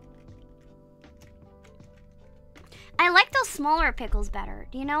 I like those smaller pickles better.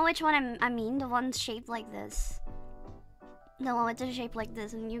 Do you know which one I mean? The ones shaped like this. The one with the shape like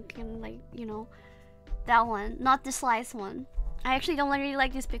this, and you can like, you know, that one, not the sliced one. I actually don't really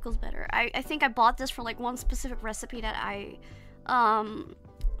like these pickles better. I think I bought this for like one specific recipe that I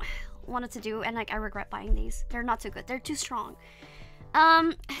wanted to do, and like I regret buying these. They're not too good. They're too strong.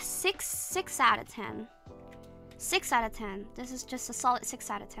 6 out of 10. 6 out of 10. This is just a solid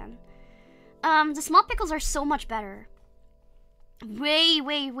 6 out of 10. The small pickles are so much better. Way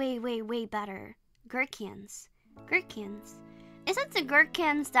better. Gherkins. Isn't the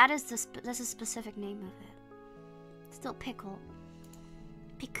gherkins, that's a specific name of it. Still pickle.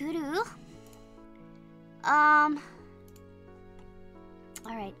 Pikuru.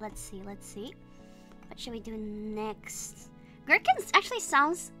 Alright, let's see. What should we do next? Gherkins actually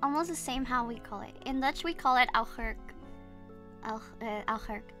sounds almost the same how we call it. In Dutch we call it 𝐼𝐿.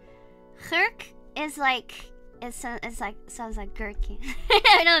 𝐼𝐿. Gherk is like, sounds like gherkin.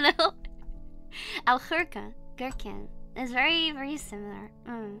 I don't know. 𝐼𝐿. Gherkin. It's very, very similar.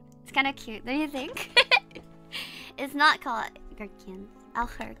 It's kind of cute, don't you think? It's not called gherkin.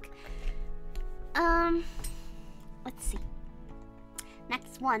 Alherk. Let's see.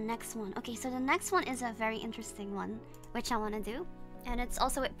 Next one. Okay, so the next one is a very interesting one, which I want to do. And it's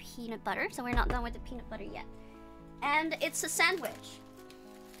also with peanut butter, so we're not done with the peanut butter yet. And it's a sandwich.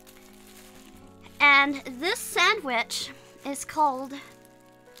 And this sandwich is called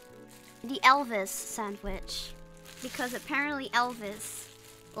the Elvis sandwich, because apparently Elvis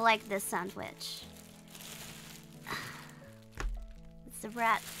liked this sandwich. It's the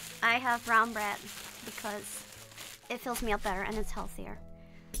bread. I have brown bread because it fills me up better and it's healthier.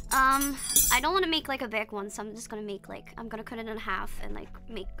 I don't want to make like a big one, so I'm just gonna make like, I'm gonna cut it in half and like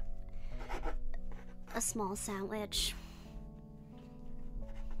make a small sandwich.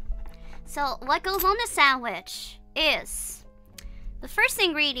 So what goes on the sandwich is the first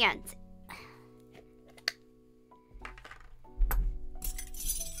ingredient.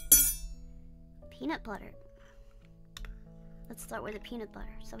 Peanut butter. Let's start with the peanut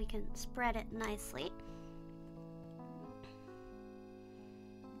butter so we can spread it nicely.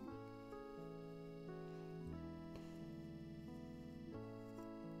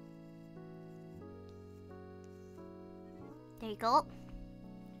 There you go.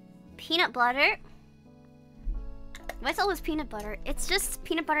 Peanut butter. What's always peanut butter? It's just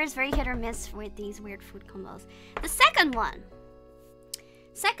peanut butter is very hit or miss with these weird food combos. The second one.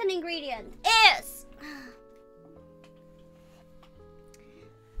 Second ingredient is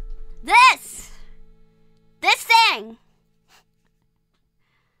this thing.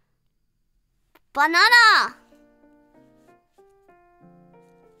 Banana.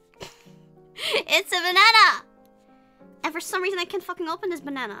 It's a banana. And for some reason I can't fucking open this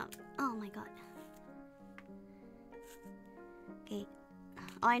banana. Oh my god. Okay.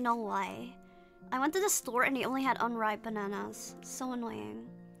 I know why. I went to the store and they only had unripe bananas. So annoying.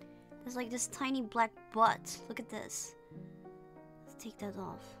 There's like this tiny black butt. Look at this. Let's take that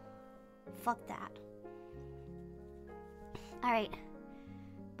off. Fuck that. Alright.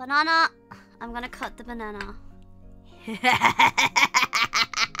 Banana. I'm gonna cut the banana.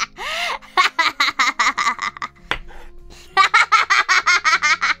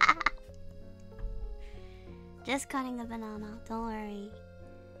 Just cutting the banana, don't worry.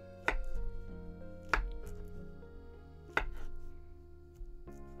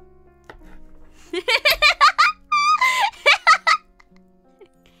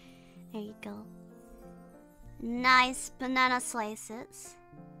 There you go. Nice banana slices.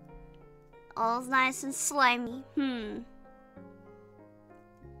 All nice and slimy.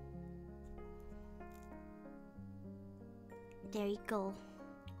 There you go.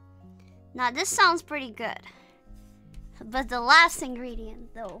 Now this sounds pretty good. But the last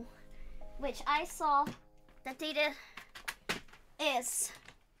ingredient though, which I saw that they did, is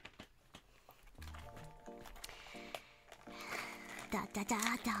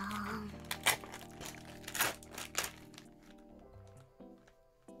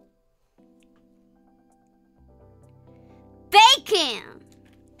bacon.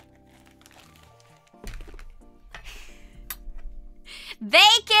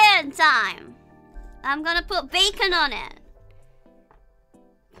 Bacon time. I'm gonna put bacon on it.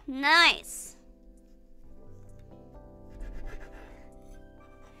 Nice.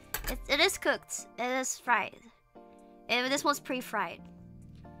 It is cooked. It is fried. This was pre-fried.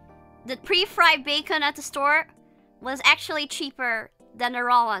 The pre-fried bacon at the store was actually cheaper than the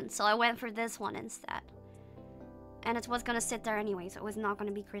raw one, so I went for this one instead. And it was gonna sit there anyway, so it was not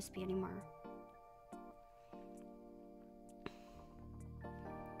gonna be crispy anymore.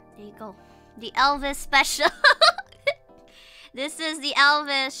 There you go. The Elvis special. This is the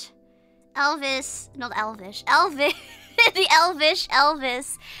Elvis, not Elvish, Elvis, the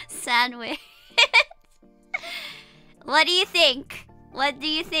Elvis sandwich. What do you think? What do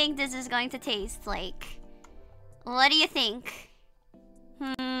you think this is going to taste like? What do you think?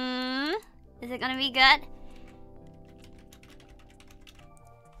 Is it gonna be good?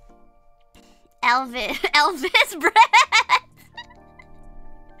 Elvis bread.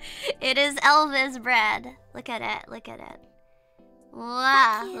 It is Elvis bread. Look at it. Look at it.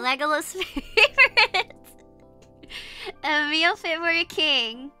 Wow, Legolas favorite. A meal fit for your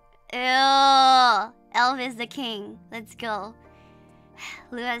king. Ew, Elvis the king. Let's go.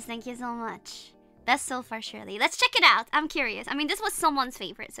 Luas, thank you so much. Best so far, surely. Let's check it out. I'm curious. I mean, this was someone's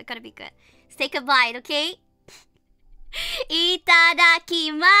favorite, so it gotta be good. Let's take a bite, okay?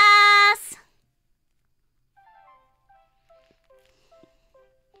 Itadakimasu.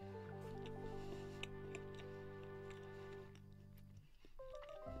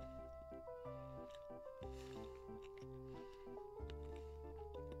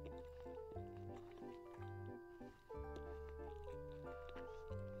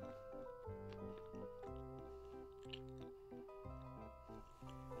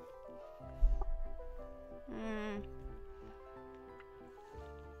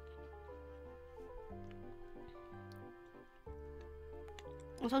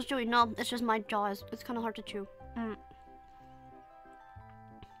 It sounds chewy. No, it's just my jaws. It's kind of hard to chew.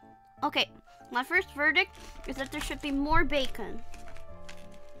 Okay, my first verdict is that there should be more bacon.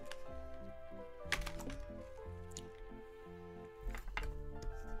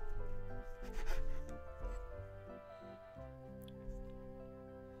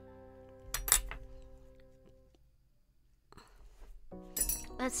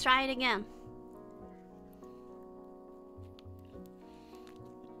 Let's try it again.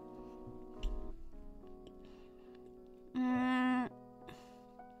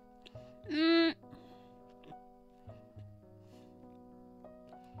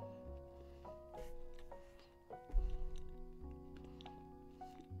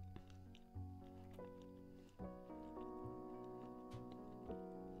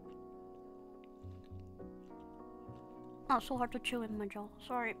 Oh, so hard to chew in my jaw.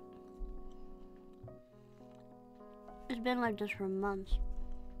 Sorry. It's been like this for months.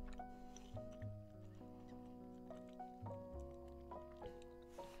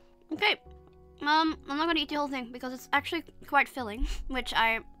 Okay. I'm not gonna eat the whole thing because it's actually quite filling, which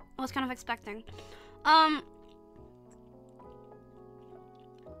I was kind of expecting. Elvis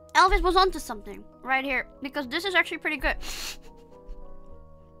was onto something right here because this is actually pretty good.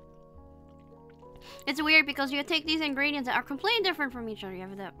 It's weird because you take these ingredients that are completely different from each other. You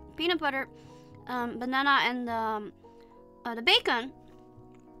have the peanut butter, banana, and the bacon.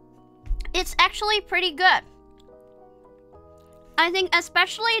 It's actually pretty good. I think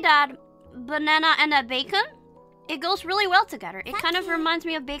especially that banana and that bacon, it goes really well together. It kind of reminds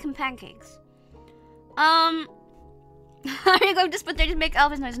me of bacon pancakes. Are you going to spit there to make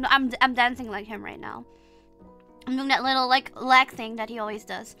Elvis noise? No, I'm dancing like him right now. I'm doing that little like leg thing that he always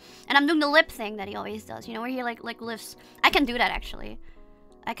does, and I'm doing the lip thing that he always does. You know, where he like lifts. I can do that actually.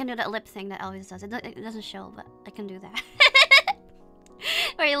 I can do that lip thing that Elvis does. It doesn't show, but I can do that.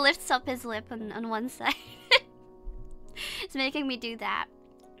 Where he lifts up his lip on one side. It's making me do that.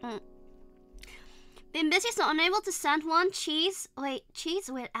 Been busy, so unable to send one. Cheese. Wait, cheese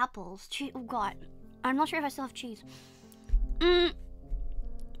with apples. Cheese. Oh god, I'm not sure if I still have cheese.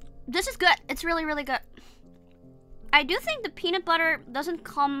 This is good. It's really, really good. I do think the peanut butter doesn't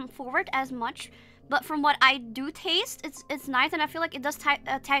come forward as much, but from what I do taste, it's nice, and I feel like it does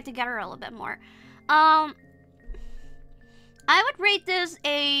tie together a little bit more. I would rate this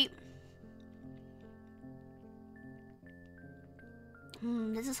a...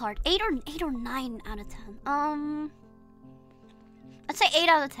 this is hard. 8 or 9 out of 10. Let's say 8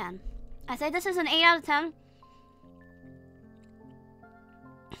 out of 10. I say this is an 8 out of 10.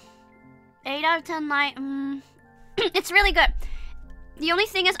 8 out of 10, 9. It's really good. The only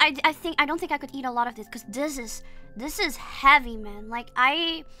thing is, I don't think I could eat a lot of this because this is heavy, man. Like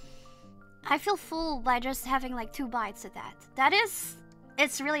I feel full by just having like 2 bites of that.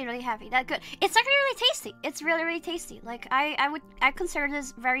 It's really, really heavy. That good. It's actually really tasty. It's really, really tasty. Like I consider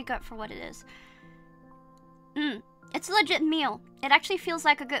this very good for what it is. It's a legit meal. It actually feels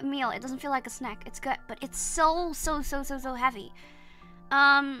like a good meal. It doesn't feel like a snack. It's good, but it's so heavy.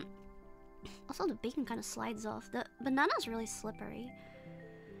 Also, the bacon kind of slides off. The banana is really slippery.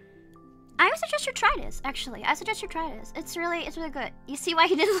 I would suggest you try this, actually. I suggest you try this. It's really good. You see why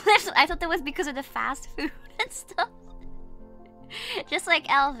he didn't lift? I thought that was because of the fast food and stuff. Just like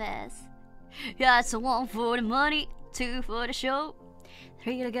Elvis. Yeah, it's 1 for the money, 2 for the show,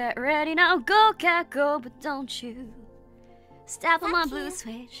 3 to get ready now. Go, cat, go, but don't you step on my blue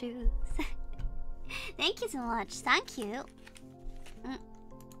suede shoes. Thank you so much. Thank you.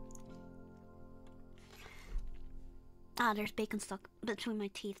 Ah, there's bacon stuck between my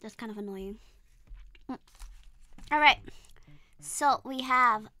teeth. That's kind of annoying. Alright. So, we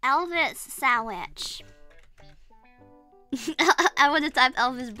have Elvis sandwich. I want to type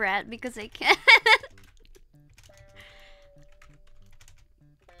Elvis bread because I can't.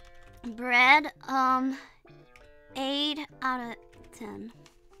 Bread, 8 out of 10.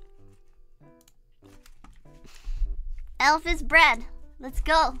 Elvis bread. Let's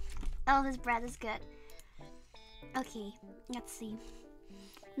go. Elvis bread is good. Okay, let's see.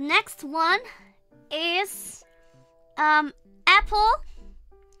 Next one is apple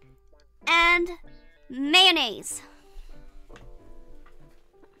and mayonnaise.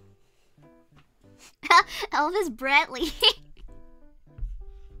 Elvis Bradley.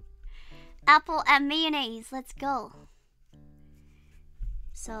 Apple and mayonnaise. Let's go.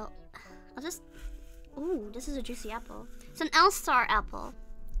 So, I'll just... Ooh, this is a juicy apple. It's an 𝐿-star apple.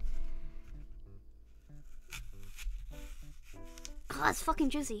 Oh, it's fucking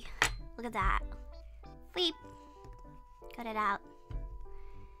juicy. Look at that. Beep. Cut it out.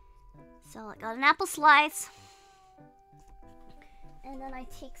 So I got an apple slice. And then I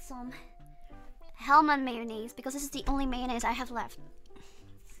take some Hellman mayonnaise because this is the only mayonnaise I have left.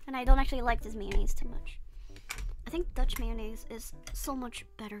 And I don't actually like this mayonnaise too much. I think Dutch mayonnaise is so much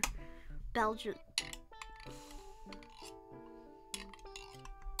better. Belgian.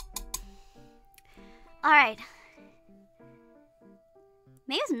 Alright.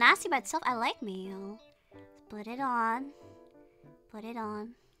 Mayo's nasty by itself. I like mayo. Put it on. Put it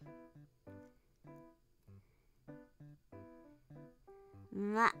on.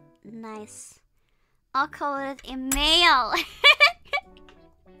 Nice. I'll coat it in mayo.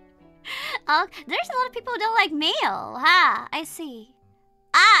 There's a lot of people who don't like mayo. Ha, I see.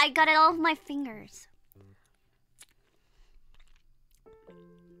 Ah, I got it all over my fingers.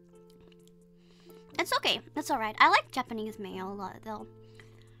 It's okay. It's alright. I like Japanese mayo a lot, though.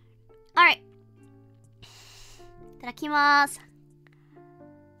 Alright. Itadakimasu.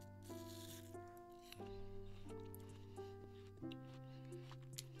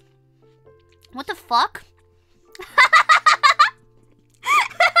 What the fuck?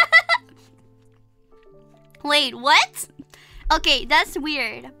 Wait, what? Okay, that's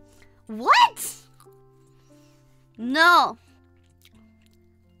weird. What? No.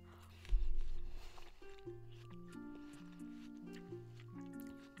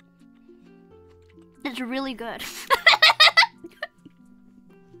 It's really good.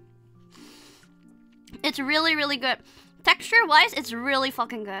 It's really, really good. Texture-wise, it's really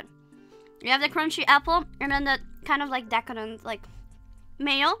fucking good. You have the crunchy apple, and then the kind of like decadent, like,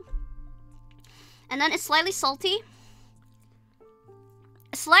 mayo. And then it's slightly salty.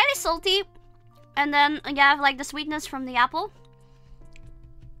 Slightly salty. And then you have like the sweetness from the apple.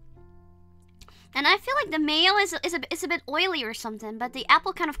 And I feel like the mayo is a bit oily or something, but the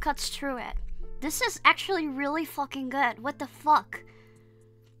apple kind of cuts through it. This is actually really fucking good. What the fuck?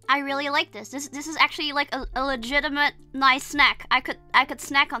 I really like this. This is actually like a legitimate nice snack. I could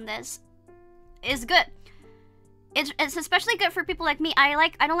snack on this. It's good. It's especially good for people like me. I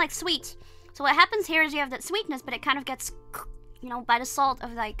don't like sweets. So what happens here is you have that sweetness, but it kind of gets, you know, by the salt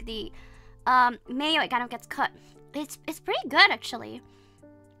of like the mayo, it kind of gets cut. It's pretty good actually.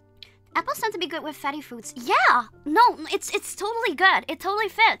 Apples tend to be good with fatty foods. Yeah, no, it's totally good. It totally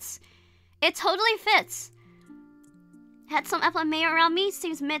fits. It totally fits. Had some apple and mayo around me.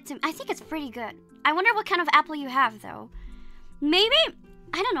 Seems mid to. I think it's pretty good. I wonder what kind of apple you have though. Maybe,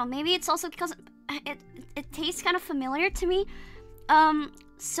 I don't know. Maybe it's also because it tastes kind of familiar to me.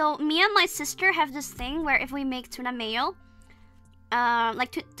 So me and my sister have this thing where if we make tuna mayo,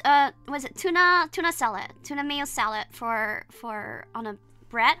 was it tuna salad, tuna mayo salad for on a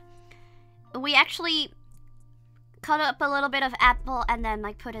bread, we actually cut up a little bit of apple and then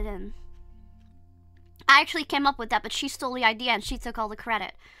like put it in. I actually came up with that, but she stole the idea and she took all the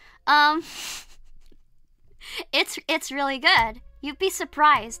credit. It's really good. You'd be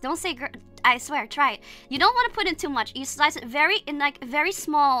surprised. Don't say I swear, try it. You don't want to put in too much. You slice it very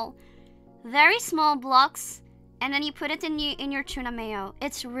small blocks, and then you put it in your tuna mayo.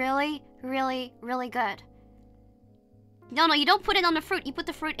 It's really, really, really good. No, you don't put it on the fruit. You put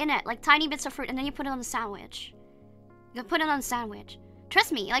the fruit in it, like tiny bits of fruit, and then you put it on the sandwich. You put it on the sandwich.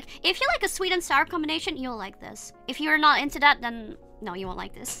 Trust me, like if you like a sweet and sour combination, you'll like this. If you're not into that, then no, you won't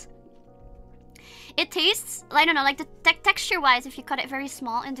like this. It tastes, I don't know, like the texture-wise, if you cut it very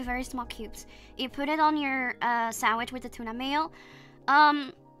small into very small cubes, you put it on your sandwich with the tuna mayo.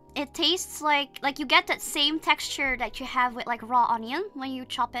 It tastes like you get that same texture that you have with like raw onion when you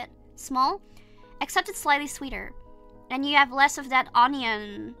chop it small, except it's slightly sweeter, and you have less of that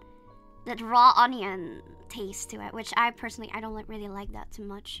onion, that raw onion taste to it, which I personally don't really like that too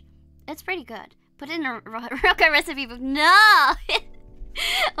much. It's pretty good. Put it in a ROCA recipe book. No.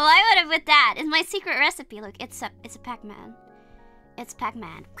 Why would I put that? It's my secret recipe. Look, it's a Pac-Man. It's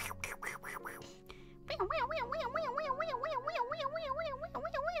Pac-Man.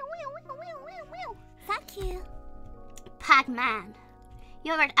 Thank you. Pac-Man.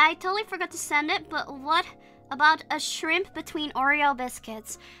 Yogurt, I totally forgot to send it, but what about a shrimp between Oreo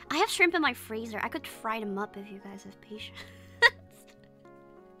biscuits? I have shrimp in my freezer. I could fry them up if you guys have patience.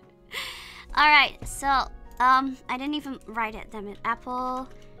 Alright, so I didn't even write it, damn it. Apple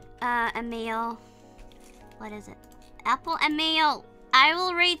and mayo. What is it? Apple and mayo. I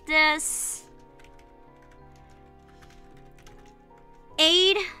will rate this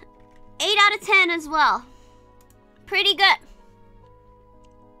 8 out of 10 as well. Pretty good.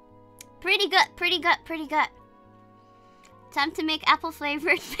 Pretty good, pretty good, pretty good. Time to make apple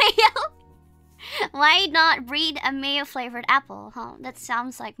flavored mayo. Why not breed a mayo flavored apple, huh? That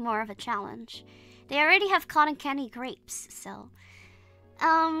sounds like more of a challenge. They already have cotton candy grapes, so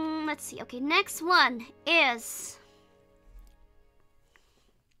let's see. Okay, next one is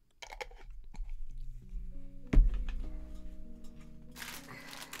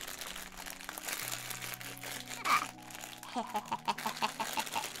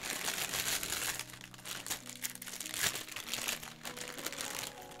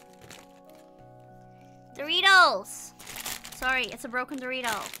Doritos! Sorry, it's a broken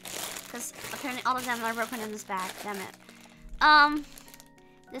Dorito. Because apparently all of them are broken in this bag. Damn it.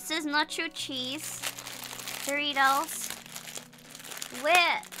 This is nacho cheese Doritos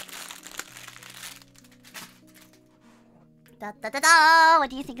with what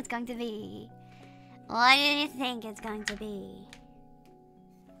do you think it's going to be? What do you think it's going to be?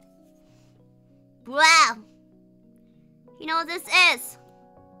 Wow! You know what this is?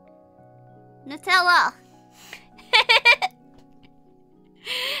 Nutella!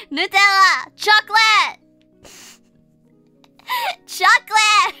 Nutella! Chocolate!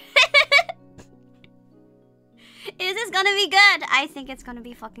 Chocolate! Is this gonna be good? I think it's gonna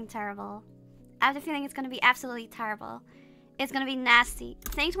be fucking terrible. I have the feeling it's gonna be absolutely terrible. It's gonna be nasty.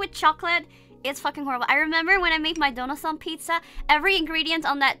 Things with chocolate, it's fucking horrible. I remember when I made my donuts on pizza, every ingredient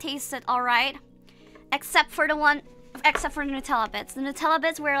on that tasted alright. Except for the Nutella bits. The Nutella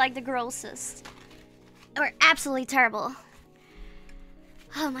bits were like the grossest. They were absolutely terrible.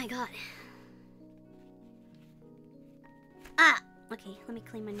 Oh my god. Ah! Okay, let me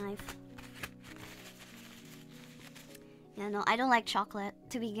clean my knife. Yeah, no, I don't like chocolate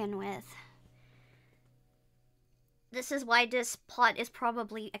to begin with. This is why this pot is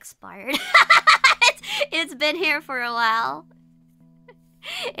probably expired. It's been here for a while.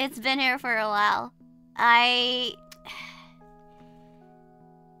 It's been here for a while.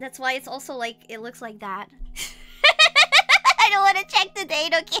 That's why it's also like, it looks like that. I don't want to check the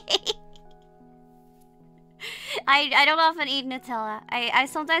date, okay? I don't often eat Nutella. I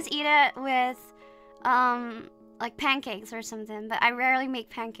sometimes eat it with, like pancakes or something, but I rarely make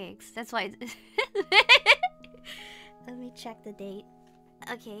pancakes. That's why Let me check the date.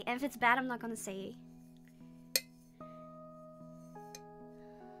 Okay, and if it's bad, I'm not gonna say.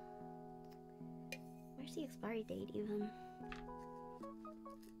 Where's the expiry date even?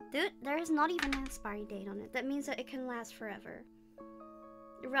 Dude, there is not even an expiry date on it. That means that it can last forever.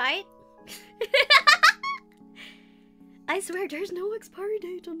 Right? I swear, there's no expiry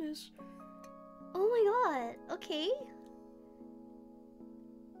date on this. Oh my god. Okay.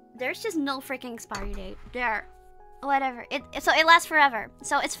 There's just no freaking expiry date. There. Whatever. So it lasts forever.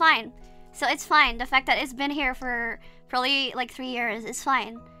 So it's fine. So it's fine. The fact that it's been here for probably like 3 years is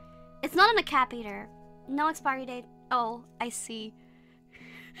fine. It's not on a cap either. No expiry date. Oh, I see.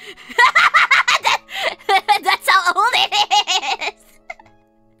 That's how old it is.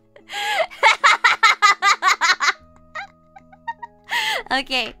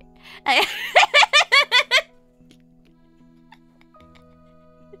 Okay.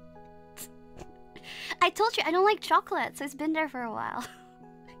 I told you I don't like chocolate, so it's been there for a while.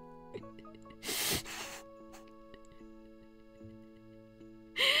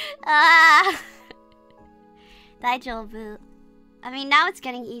 𝕍𝐵U. I mean, now it's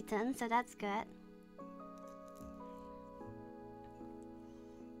getting eaten, so that's good.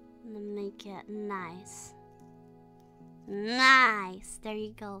 I'm gonna make it nice. Nice. There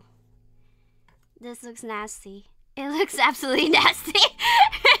you go. This looks nasty. It looks absolutely nasty.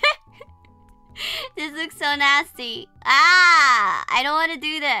 This looks so nasty. Ah! I don't want to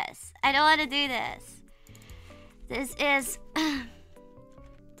do this. I don't want to do this. This is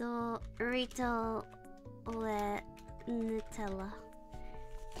𝕬𝕐𝕘 Nutella.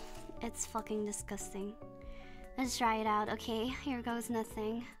 It's fucking disgusting. Let's try it out, okay? Here goes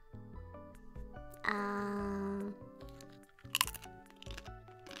nothing.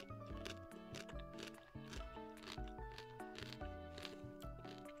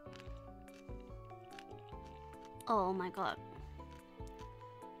 Oh my god.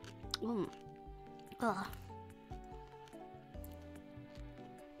 Ugh.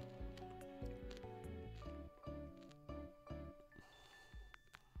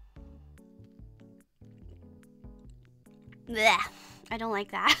 Blech. I don't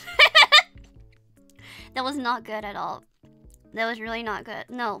like that. That was not good at all. That was really not good.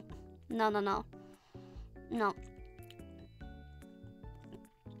 No. No, no, no. No.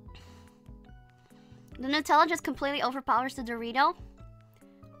 The Nutella just completely overpowers the Dorito.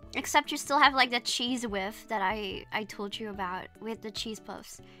 Except you still have like the cheese whiff that I told you about with the cheese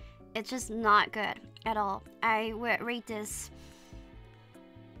puffs. It's just not good at all. I would rate this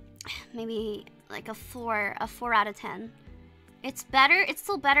maybe like a 4 out of 10. It's better. It's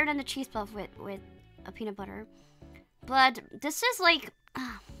still better than the cheese puff with a peanut butter. But this is like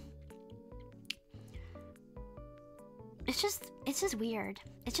it's just weird.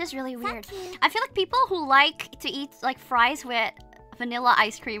 It's just really weird. I feel like people who like to eat like fries with vanilla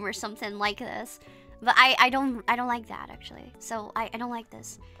ice cream or something like this But I don't like that actually. So I don't like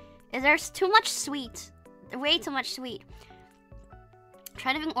this. There's too much sweet. Way too much sweet.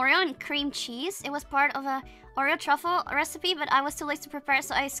 Tried having Oreo and cream cheese. It was part of a Oreo truffle recipe, but I was too late to prepare,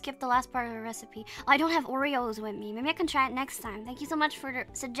 so I skipped the last part of the recipe. I don't have Oreos with me. Maybe I can try it next time. Thank you so much for the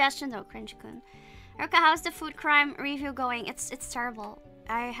suggestion though, Cringe-kun. Roca, how's the food crime review going? It's terrible.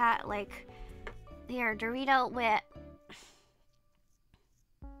 I had like here Dorito with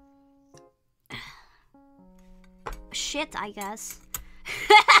shit, I guess.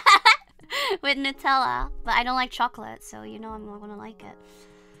 With Nutella, but I don't like chocolate, so you know I'm not gonna like it.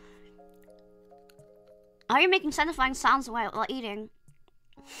 Are you making satisfying sounds while eating?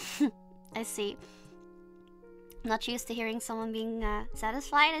 I see. I'm not used to hearing someone being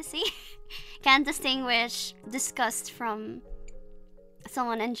satisfied, I see. Can't distinguish disgust from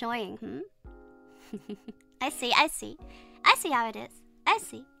someone enjoying, I see, I see. I see how it is. I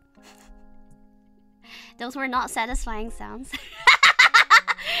see. Those were not satisfying sounds.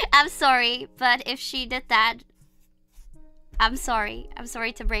 I'm sorry, but if she did that, I'm sorry. I'm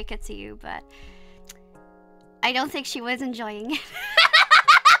sorry to break it to you, but I don't think she was enjoying it.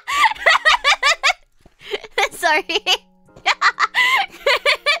 Sorry.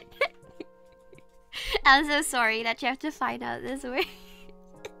 I'm so sorry that you have to find out this way.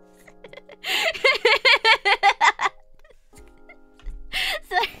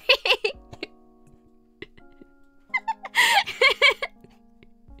 Sorry.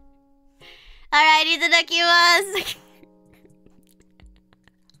 Alright, itadakimasu.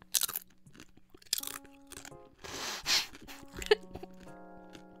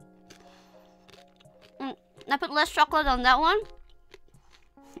 I put less chocolate on that one.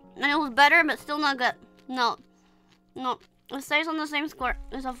 And it was better, but still not good. No. No. It stays on the same score.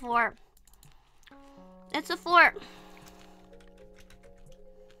 It's a 4. It's a 4.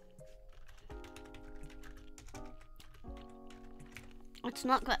 It's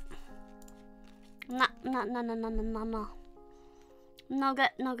not good. No. No good,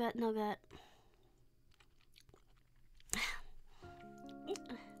 no good, no good.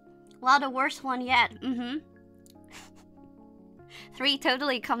 Well, the worst one yet. 3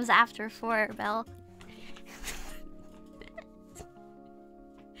 totally comes after 4, Belle.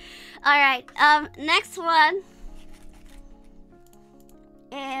 Alright, next one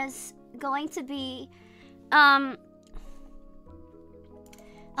is going to be,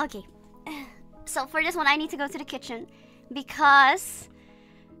 okay. So for this one, I need to go to the kitchen because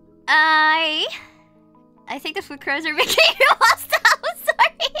I think the food crows are making me lost. I'm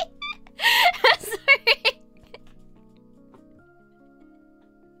sorry. I'm sorry.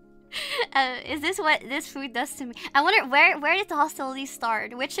 Is this what this food does to me? I wonder where did the hostility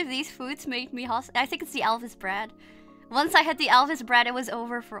start? Which of these foods made me hostile? I think it's the Elvis bread. Once I had the Elvis bread, it was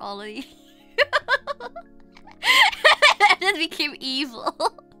over for all of you. It just became evil.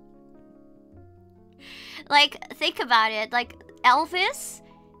 Like, think about it. Like, Elvis,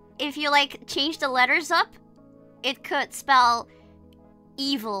 if you, like, change the letters up, it could spell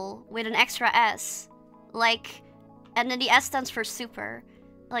evil with an extra S. Like, and then the S stands for super.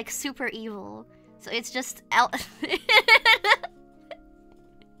 Like, super evil. So it's just so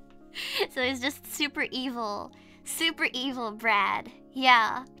it's just super evil. Super evil Brad.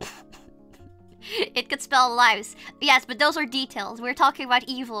 Yeah. It could spell lives. Yes, but those are details. We're talking about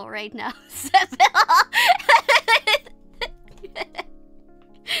evil right now.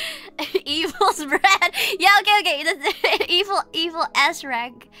 Evil's Brad. Yeah, okay. Evil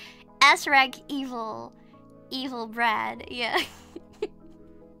S-Reg. S-Reg evil. Evil Brad. Yeah.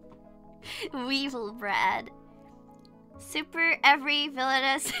 Weevil Brad. Super every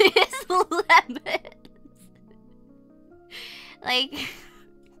villainess is lemons. Like,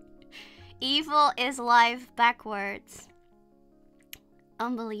 evil is live backwards.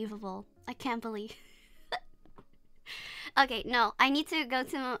 Unbelievable. I can't believe. Okay, no, I need to go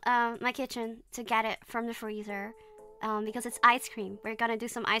to my kitchen to get it from the freezer. Because it's ice cream. We're gonna do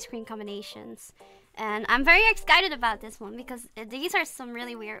some ice cream combinations. And I'm very excited about this one because these are some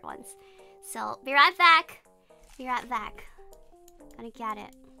really weird ones. So, be right back. Be right back. Gonna get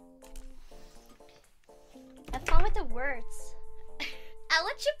it. Have fun with the words. I'll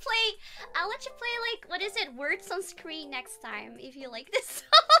let you play like, what is it, words on screen next time if you like this so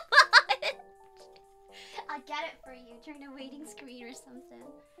much. I'll get it for you during the waiting screen or something.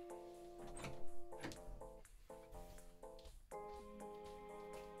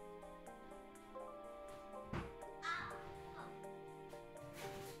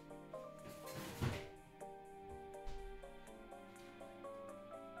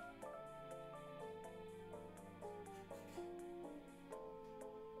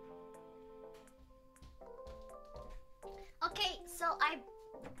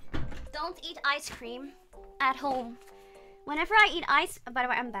 don't eat ice cream at home. Whenever I eat ice, by the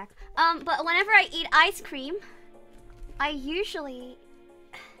way, I'm back. But whenever I eat ice cream, I usually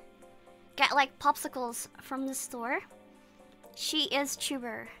get like popsicles from the store. She is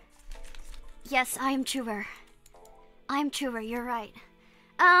𝕬𝕐𝕐. Yes, I am 𝕬𝕐𝕐. I'm 𝕬𝕐𝕐, you're right.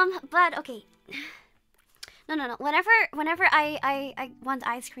 But okay. No. Whenever I want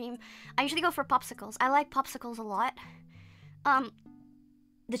ice cream, I usually go for popsicles. I like popsicles a lot.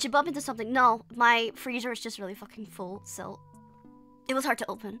 Did you bump into something? No, my freezer is just really fucking full, so it was hard to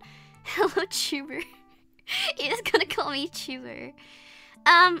open. Hello, 𝕬𝕐𝕐. It is gonna call me 𝕬𝕐𝕐.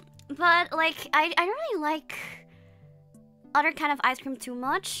 But like I don't really like other kind of ice cream too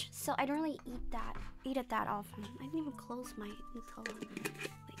much, so I don't really eat it that often. I didn't even close my Nutella. Wait.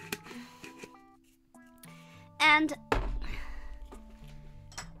 And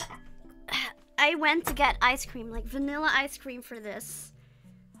I went to get ice cream, like vanilla ice cream for this.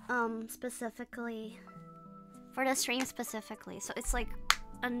 Specifically for the stream specifically. So it's like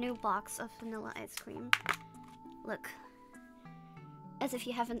a new box of vanilla ice cream. Look. As if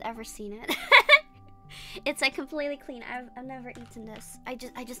you haven't ever seen it. It's like completely clean. I've never eaten this. I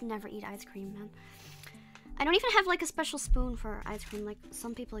just never eat ice cream, man. I don't even have like a special spoon for ice cream like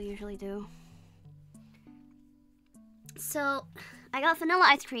some people usually do. So I got vanilla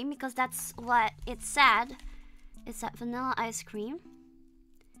ice cream because that's what it said. It's that vanilla ice cream.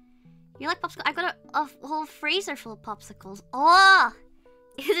 You like popsicles? I got a whole freezer full of popsicles. Oh!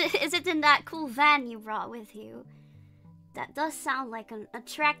 Is it in that cool van you brought with you? That does sound like an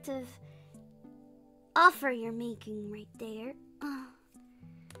attractive offer you're making right there.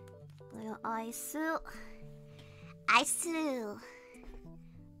 Little ice. Ice.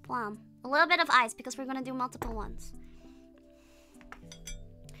 Plum. A little bit of ice because we're gonna do multiple ones.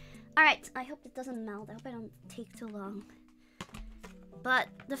 Alright, I hope it doesn't melt. I hope I don't take too long. But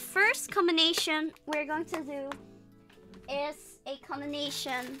the first combination we're going to do is a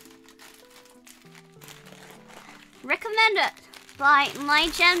combination recommended by my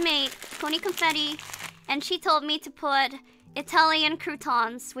genmate, ℎ𝕄𝐿, and she told me to put Italian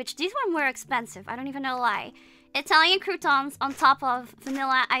croutons, which these were more expensive. I don't even know why. Italian croutons on top of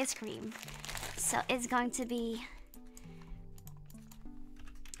vanilla ice cream. So it's going to be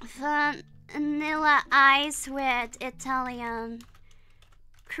vanilla ice with Italian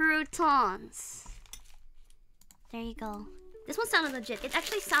croutons. There you go. This one sounded legit. It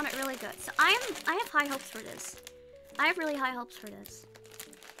actually sounded really good. So I have high hopes for this. I have really high hopes for this.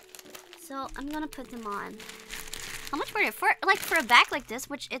 So I'm gonna put them on. How much were it? For a bag like this,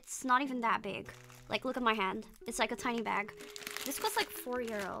 which it's not even that big. Like look at my hand. It's like a tiny bag. This costs like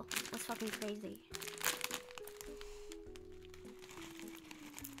 €4. That's fucking crazy.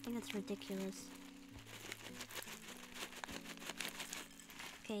 I think that's ridiculous.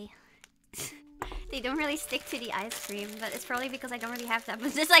 Okay. They don't really stick to the ice cream, but it's probably because I don't really have that.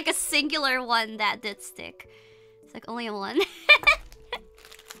 But there's like a singular one that did stick. It's like only a one.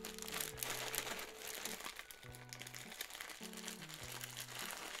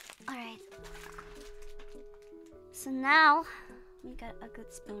 Alright. So now, let me get a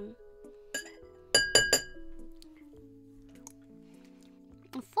good spoon.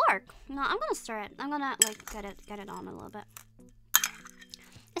 A fork. No, I'm gonna stir it. I'm gonna like get it on a little bit.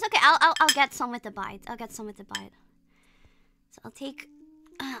 It's okay. I'll get some with the bite. I'll get some with the bite. So I'll take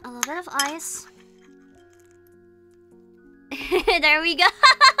a little bit of ice. There we go.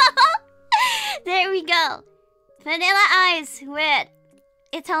 There we go. Vanilla ice with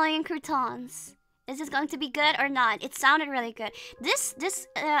Italian croutons. Is this going to be good or not? It sounded really good. This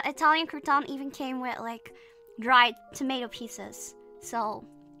Italian crouton even came with like dried tomato pieces. So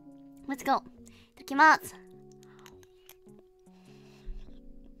let's go. Itadakimasu.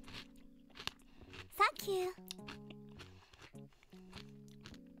 Thank you.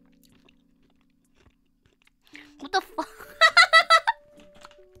 What the fuck?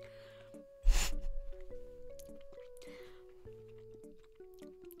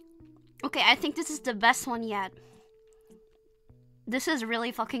 Okay, I think this is the best one yet. This is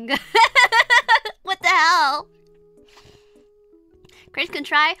really fucking good. What the hell? Chris can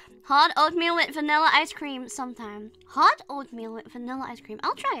try hot oatmeal with vanilla ice cream sometime. Hot oatmeal with vanilla ice cream.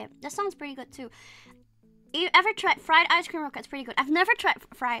 I'll try it. That sounds pretty good too. You ever tried fried ice cream? Okay, it's pretty good. I've never tried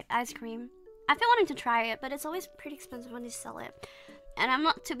fried ice cream. I've been wanting to try it, but it's always pretty expensive when they sell it. And I'm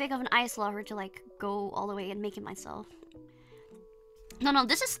not too big of an ice lover to like go all the way and make it myself. No,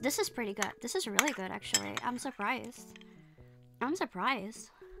 this is pretty good. This is really good actually. I'm surprised. I'm surprised.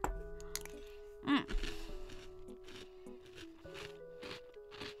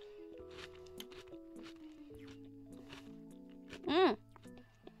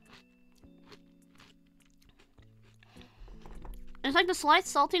 It's like the slight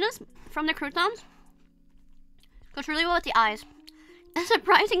saltiness from the croutons goes really well with the eyes. And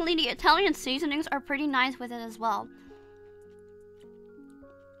surprisingly, the Italian seasonings are pretty nice with it as well.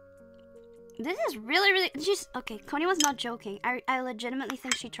 This is really, she's, okay, Connie was not joking. I legitimately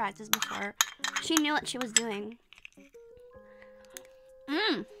think she tried this before. She knew what she was doing.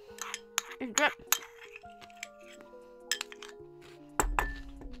 Mmm. It's good.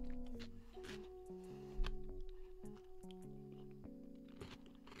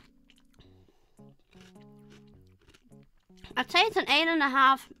 I'd say it's an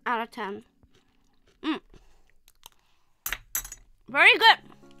 8.5 out of 10. Very good.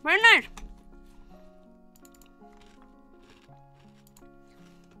 Very nice.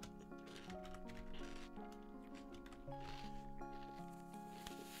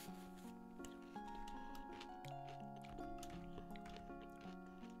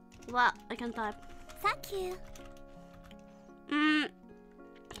 Wow, I can type. Thank you.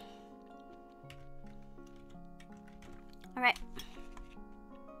 Alright.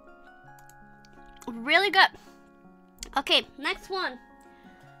 Really good. Okay, next one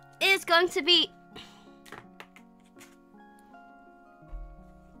is going to be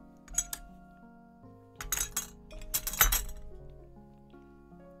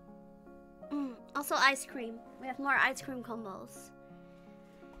also ice cream. We have more ice cream combos.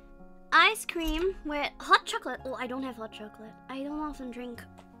 Ice cream with hot chocolate. Oh, I don't have hot chocolate. I don't often drink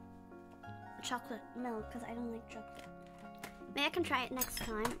chocolate milk because I don't like chocolate. Maybe I can try it next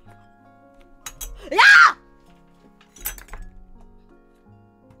time. Yeah!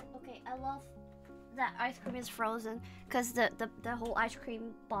 Okay, I love that ice cream is frozen because the whole ice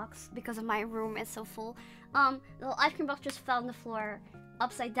cream box, because of my room, is so full. The little ice cream box just fell on the floor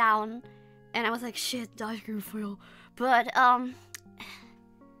upside down, and I was like, shit, the ice cream fell. But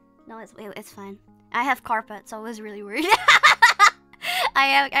no, it's fine. I have carpet, so it was really weird.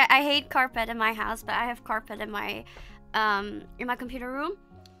 I hate carpet in my house, but I have carpet in my computer room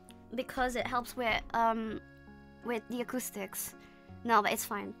because it helps with the acoustics. No, but it's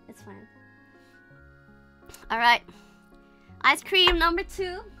fine. It's fine. All right. Ice cream number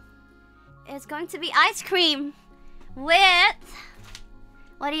 2 is going to be ice cream with.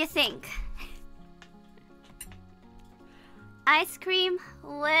 What do you think? Ice cream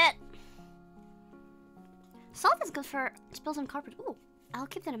with salt is good for spills on carpet. Ooh, I'll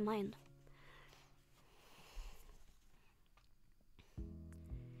keep that in mind.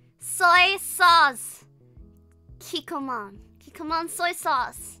 Soy sauce. Kikkoman soy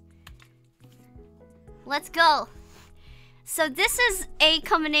sauce. Let's go. So this is a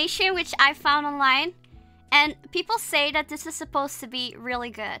combination which I found online, and people say that this is supposed to be really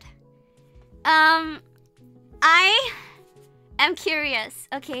good. I am curious,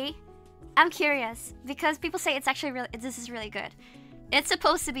 okay? I'm curious because people say it's actually this is really good. It's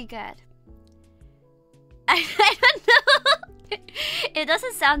supposed to be good. I don't know. It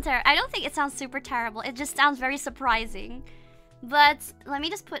doesn't sound terrible. I don't think it sounds super terrible. It just sounds very surprising. But let me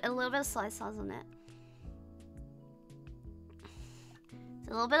just put a little bit of soy sauce on it.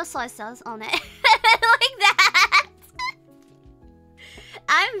 A little bit of soy sauce on it. Like that.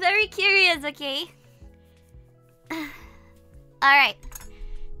 I'm very curious, okay? Alright.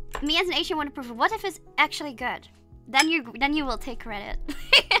 Me as an Asian want to prove it. What if it's actually good? Then you will take credit.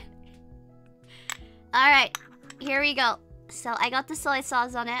 Alright. Here we go. So I got the soy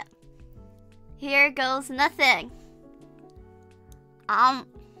sauce on it. Here goes nothing.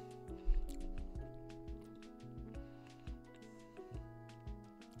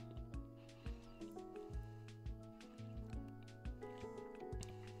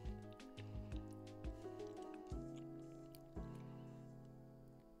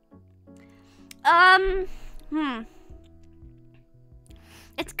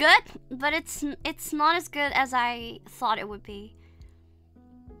 It's good, but it's not as good as I thought it would be.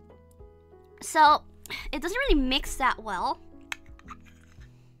 So it doesn't really mix that well.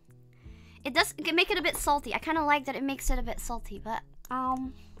 It does make it a bit salty. I kind of like that it makes it a bit salty, but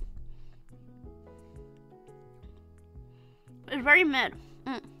it's very mid.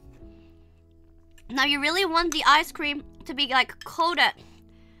 Now you really want the ice cream to be like coated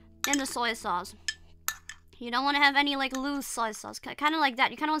in the soy sauce. You don't want to have any like loose soy sauce, kind of like that.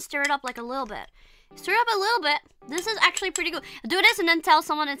 You kind of want to stir it up like a little bit. Stir it up a little bit. This is actually pretty good. Do this and then tell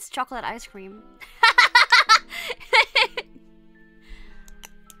someone it's chocolate ice cream.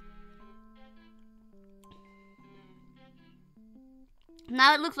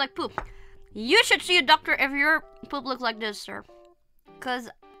 Now it looks like poop. You should see a doctor if your poop looks like this, sir. Cause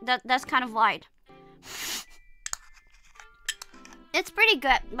that's kind of wide. It's pretty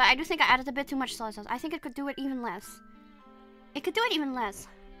good, but I do think I added a bit too much soy sauce. I think I could do it even less. It could do it even less.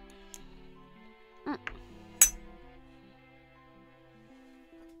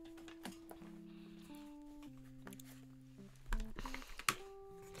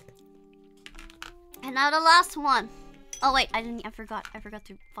 And now the last one. Oh wait, I forgot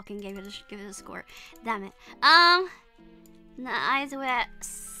to fucking give it a score. Damn it. Eyes with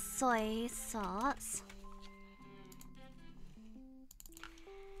soy sauce.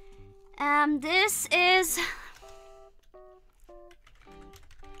 This is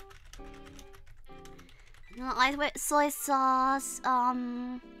eyes with soy sauce.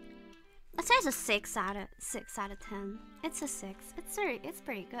 I'd say it's a 6 out of 10. It's a 6. It's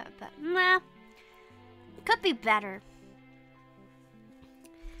pretty good, but nah. Could be better.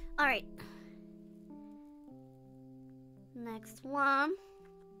 Alright. Next one.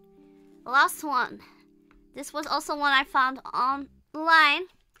 Last one. This was also one I found online,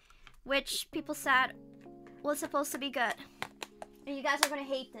 which people said was supposed to be good. And you guys are gonna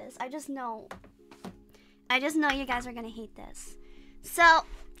hate this. I just know you guys are gonna hate this. So,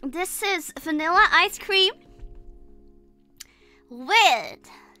 this is vanilla ice cream with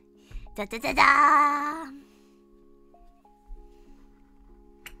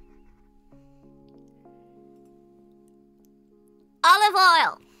olive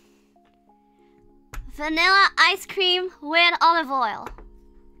oil. Vanilla ice cream with olive oil.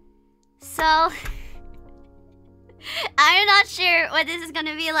 So, I'm not sure what this is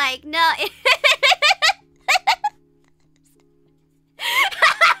gonna be like. No.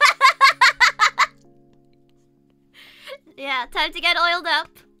 Yeah, time to get oiled up.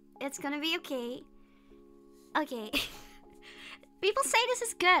 It's gonna be okay. Okay. People say this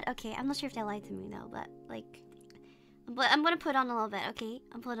is good. Okay, I'm not sure if they lied to me though, but like, I'm gonna put on a little bit, okay?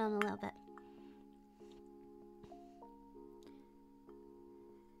 I'm putting on a little bit.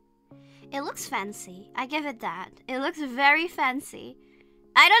 It looks fancy. I give it that. It looks very fancy.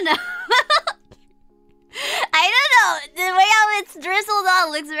 I don't know. I don't know. The way how it's drizzled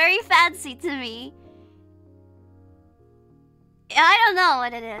on looks very fancy to me. I don't know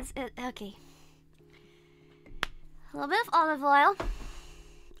what it is. Okay. A little bit of olive oil.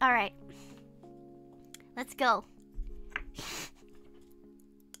 Alright. Let's go.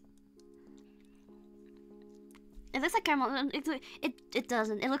 It looks like caramel. It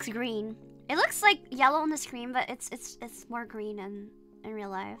doesn't. It looks green. It looks like yellow on the screen, but it's more green in real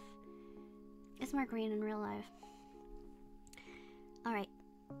life. It's more green in real life. Alright.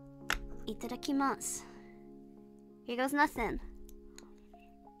 Itadakimasu. Here goes nothing.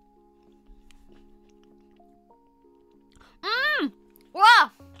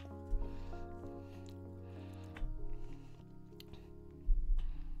 Wow!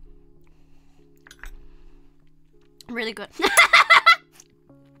 Really good.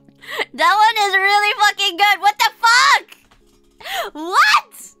 That one is really fucking good. What the fuck?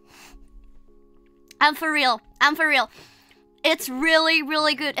 What? I'm for real. I'm for real. It's really,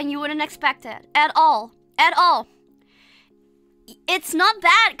 really good, and you wouldn't expect it at all. At all. It's not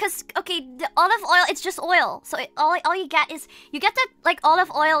bad, because, okay, the olive oil, it's just oil. So all you get is, you get that, like, olive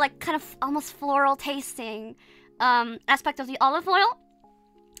oil, like, kind of almost floral tasting aspect of the olive oil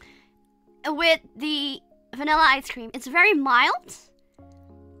with the vanilla ice cream. It's very mild.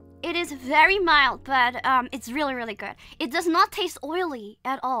 It is very mild, but it's really, really good. It does not taste oily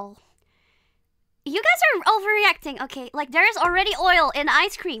at all. You guys are overreacting, okay? Like, there is already oil in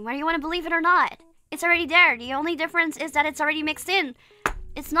ice cream, whether you want to believe it or not. It's already there. The only difference is that it's already mixed in.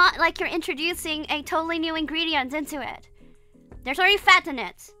 It's not like you're introducing a totally new ingredient into it. There's already fat in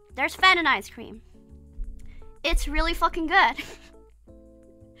it. There's fat in ice cream. It's really fucking good.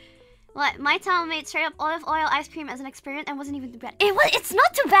 What? My town made straight up olive oil ice cream as an experiment and wasn't even too bad. It's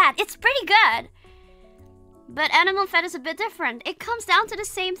not too bad. It's pretty good. But animal fat is a bit different. It comes down to the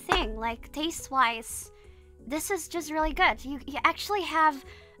same thing, like taste-wise. This is just really good. You actually have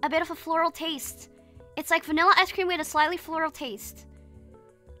a bit of a floral taste. It's like vanilla ice cream with a slightly floral taste.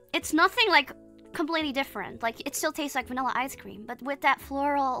 It's nothing like completely different. Like, it still tastes like vanilla ice cream, but with that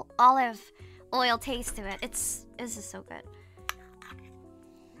floral olive oil taste to it. This is so good.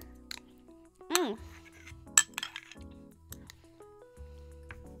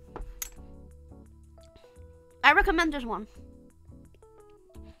 I recommend this one.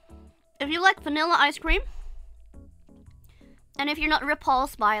 If you like vanilla ice cream, and if you're not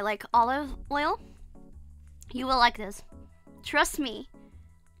repulsed by like olive oil, you will like this. Trust me.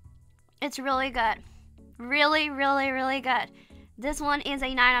 It's really good. Really, really, really good. This one is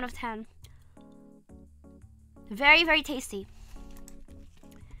a 9 out of 10. Very, very tasty.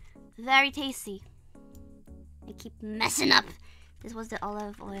 Very tasty. I keep messing up. This was the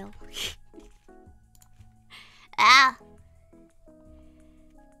olive oil. Ah.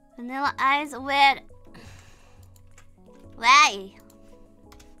 Vanilla ice with whey.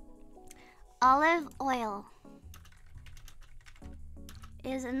 Olive oil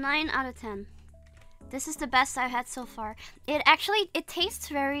is a 9 out of 10. This is the best I've had so far. It tastes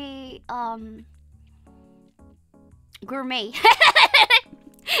very gourmet.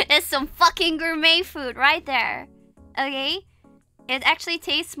 It's some fucking gourmet food right there. Okay? It actually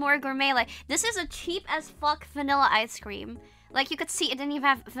tastes more gourmet. Like, this is a cheap as fuck vanilla ice cream. Like, you could see it didn't even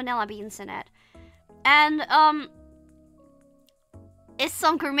have vanilla beans in it. And, it's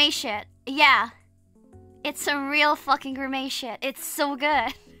some gourmet shit. Yeah. It's some real fucking gourmet shit. It's so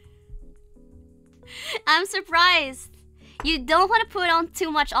good. I'm surprised. You don't want to put on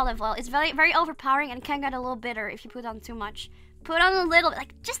too much olive oil. It's very, very overpowering and can get a little bitter if you put on too much. Put on a little bit,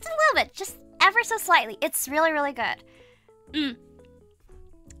 like, just a little bit. Just ever so slightly. It's really, really good.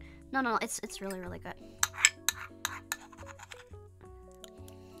 No, it's really, really good.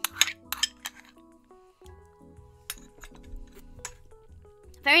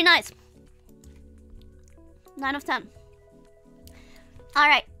 Very nice. 9 of 10.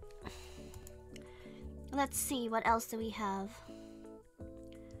 Alright. Let's see, what else do we have?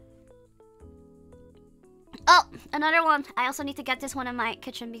 Oh, another one. I also need to get this one in my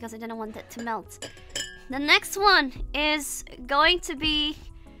kitchen because I didn't want it to melt. The next one is going to be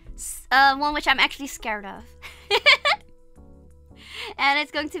one which I'm actually scared of. And it's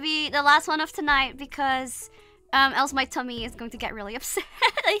going to be the last one of tonight because else my tummy is going to get really upset,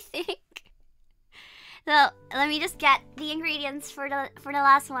 I think. So let me just get the ingredients for the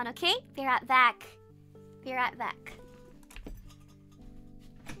last one, okay? Be right back. Be right back.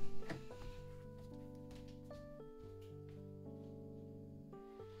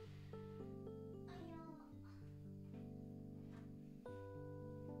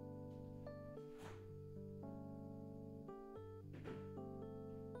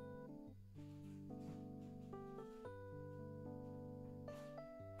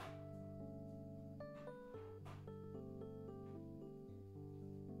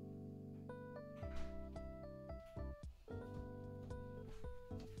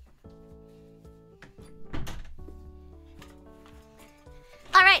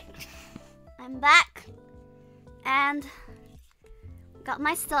 Alright, I'm back and got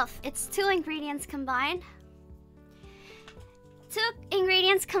my stuff. It's 2 ingredients combined. 2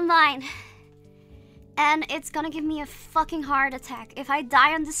 ingredients combined. And it's gonna give me a fucking heart attack. If I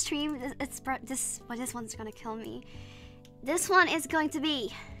die on the stream, this one's gonna kill me. This one is going to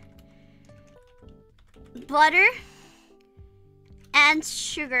be butter and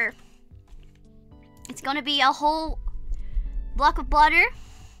sugar. It's gonna be a whole block of butter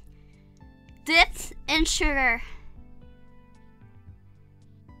dipped in sugar.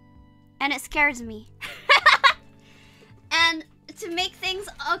 And it scares me. And to make things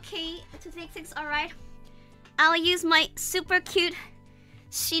okay, to make things alright, I'll use my super cute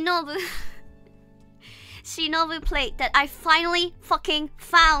𝕼𝕊𝕆𝕃 plate that I finally fucking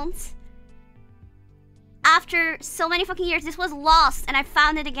found. After so many fucking years, this was lost and I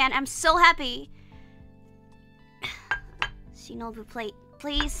found it again. I'm so happy. 𝕼𝕊𝕆𝕃 plate,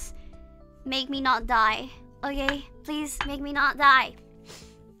 please make me not die. Okay, please make me not die.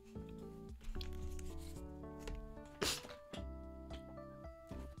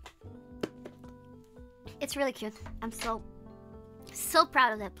 It's really cute. I'm so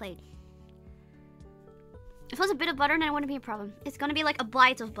proud of that plate. If it was a bit of butter, then it wouldn't be a problem. It's gonna be like a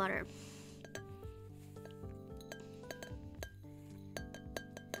bite of butter.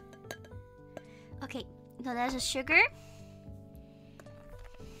 Okay, so there's a sugar.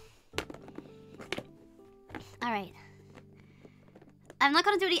 Alright. I'm not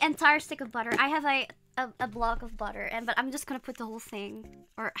gonna do the entire stick of butter. I have a block of butter, but I'm just gonna put the whole thing,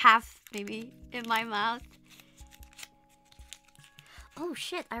 or half maybe, in my mouth. Oh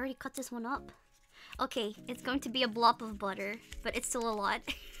shit, I already cut this one up. Okay, it's going to be a blob of butter, but it's still a lot.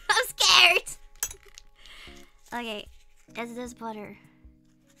 I'm scared! Okay, is this butter?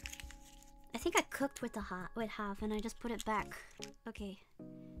 I think I cooked with half and I just put it back. Okay,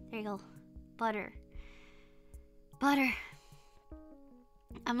 there you go. Butter. Butter.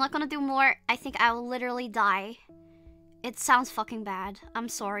 I'm not gonna do more. I think I will literally die. It sounds fucking bad. I'm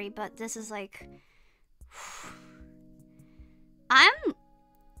sorry, but this is like... I'm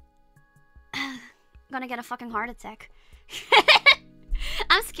gonna get a fucking heart attack.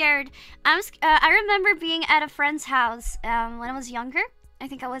 I'm scared. I remember being at a friend's house when I was younger. I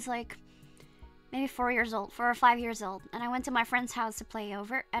think I was like maybe 4 years old, 4 or 5 years old. And I went to my friend's house to play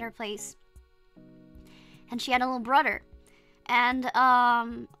over at her place. And she had a little brother. And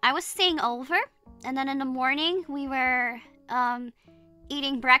I was staying over. And then in the morning we were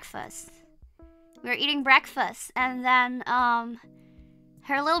eating breakfast. We were eating breakfast, and then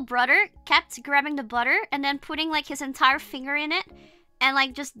her little brother kept grabbing the butter and then putting like his entire finger in it, and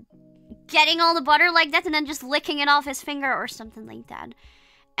like just getting all the butter like that, and then just licking it off his finger or something like that.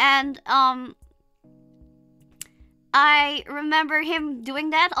 And I remember him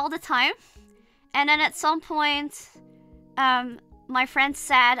doing that all the time. And then at some point, my friend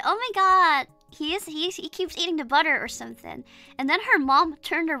said, "Oh my god, he keeps eating the butter or something." And then her mom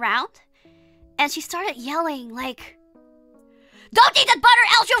turned around and she started yelling like, "Don't eat that butter,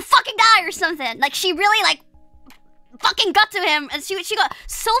 else you'll fucking die," or something. Like, she really like fucking got to him, and she got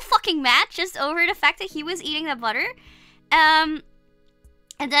so fucking mad just over the fact that he was eating the butter. And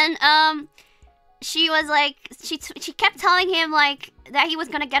then she was like, she kept telling him like that he was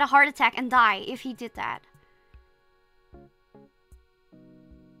gonna get a heart attack and die if he did that.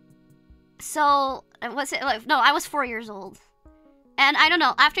 So was it like, no, I was 4 years old, and I don't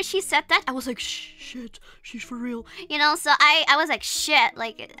know, after she said that, I was like, shit, she's for real, you know. So I was like, shit,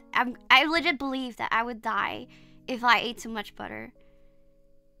 like I legit believe that I would die if I ate too much butter.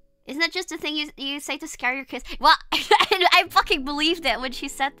 Isn't that just the thing you say to scare your kids? Well, I fucking believed it when she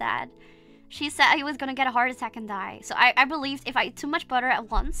said that. She said he was gonna get a heart attack and die. So I believed if I eat too much butter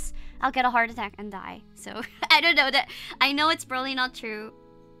at once, I'll get a heart attack and die. So I don't know that. I know it's probably not true.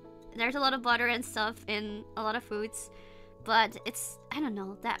 There's a lot of butter and stuff in a lot of foods, but it's, I don't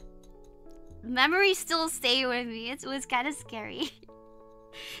know, that memories still stay with me. It was kind of scary.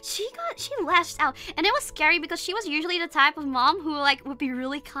 She lashed out, and it was scary because she was usually the type of mom who like would be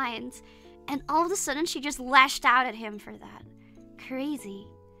really kind, and all of a sudden she just lashed out at him for that. Crazy.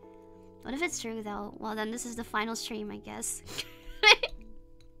 What if it's true though? Well, then this is the final stream, I guess.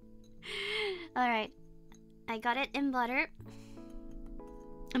 Alright. I got it in butter.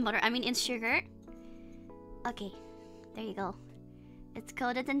 In sugar. Okay. There you go. It's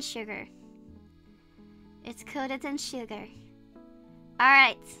coated in sugar. It's coated in sugar.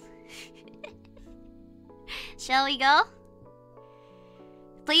 Alright. Shall we go?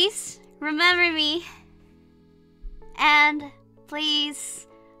 Please remember me. And please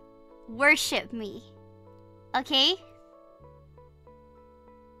worship me. Okay?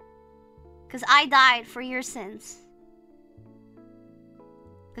 Because I died for your sins.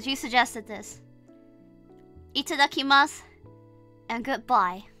 Because you suggested this. Itadakimasu and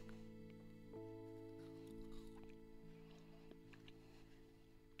goodbye.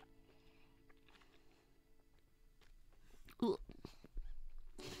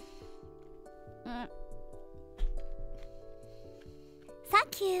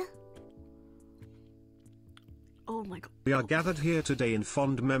 Thank you. Oh my god. We are gathered here today in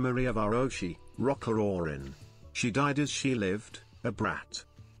fond memory of our Oshi, ROCA ROURIN. She died as she lived, a brat.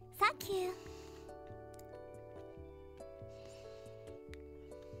 Thank you.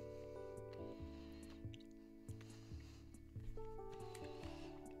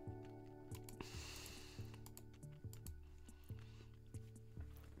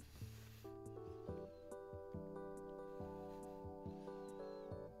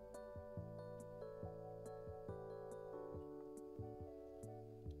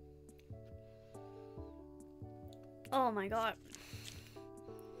 Oh my god.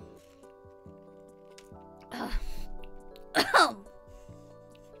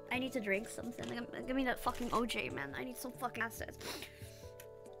 I need to drink something. Give me that fucking OJ, man. I need some fucking acid.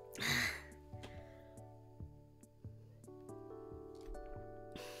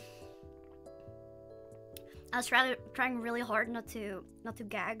 I was trying really hard not to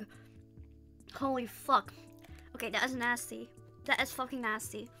gag. Holy fuck. Okay, that is nasty. That is fucking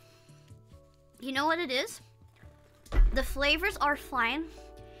nasty. You know what it is? The flavors are fine.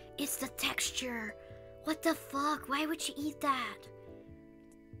 It's the texture. What the fuck? Why would you eat that?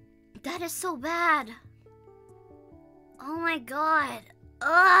 That is so bad. Oh my god.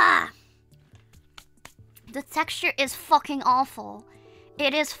 Ugh. The texture is fucking awful.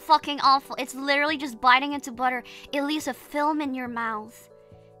 It is fucking awful. It's literally just biting into butter. It leaves a film in your mouth.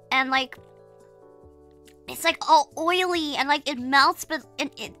 And like, it's like all oily and like it melts, but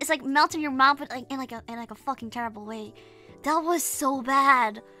it's like melts in your mouth, but like in like a fucking terrible way. That was so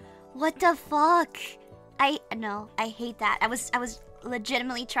bad. What the fuck? I hate that. I was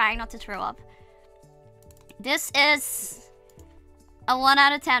legitimately trying not to throw up. This is a 1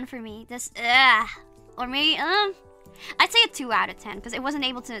 out of 10 for me. This, or maybe, I'd say a 2 out of 10 because it wasn't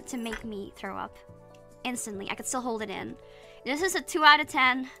able to make me throw up instantly. I could still hold it in. This is a 2 out of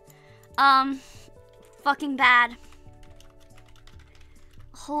 10. Fucking bad.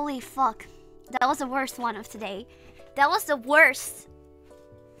 Holy fuck. That was the worst one of today. That was the worst.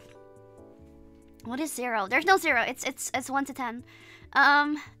 What is 0? There's no 0. It's 1 to 10.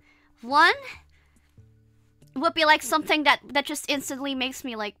 One would be like something that just instantly makes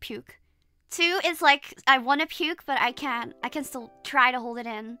me like puke. Two is like I want to puke, but I can't. I can still try to hold it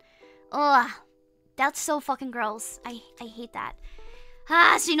in. Ugh, that's so fucking gross. I hate that.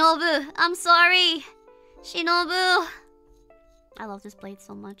 Ah, Shinobu, I'm sorry. Shinobu. I love this blade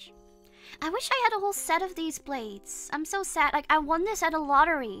so much. I wish I had a whole set of these blades. I'm so sad. Like, I won this at a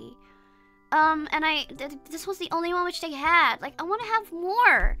lottery. And this was the only one which they had. Like, I want to have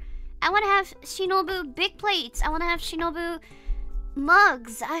more. I want to have Shinobu big plates. I want to have Shinobu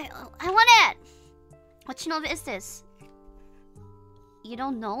mugs. I want it. What Shinobu is this? You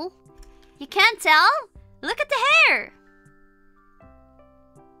don't know? You can't tell? Look at the hair.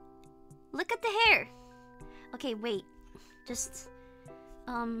 Look at the hair. Okay, wait. Just,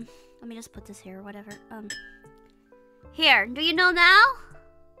 let me just put this here or whatever. Here, do you know now?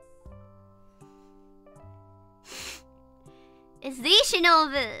 It's the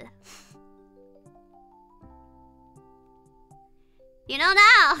Shinobu. You know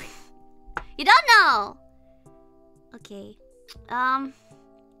now. You don't know. Okay.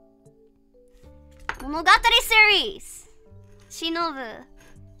 Monogatari series. Shinobu.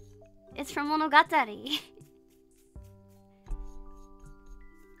 It's from Monogatari.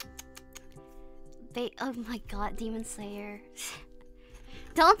 Oh my god, Demon Slayer.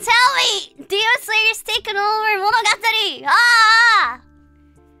 Don't tell me! Demon Slayer's taken over Monogatari! Ah!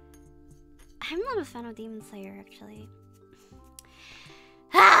 I'm not a fan of Demon Slayer, actually.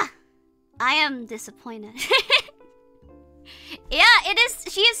 Ah! I am disappointed. Yeah, it is.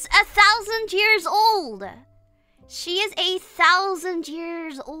 She is 1,000 years old. She is 1,000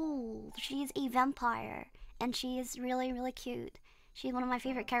 years old. She is a vampire. And she is really, really cute. She's one of my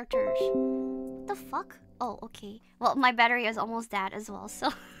favorite characters. What the fuck? Oh, okay. Well, my battery is almost dead as well,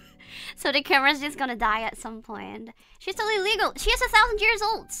 so... so the camera's just gonna die at some point. She's totally legal. She is 1,000 years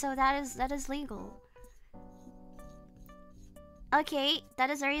old, so that is legal. Okay, that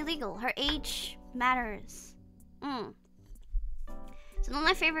is very legal. Her age matters. So one of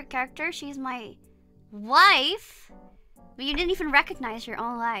my favorite characters, she's my wife. But you didn't even recognize your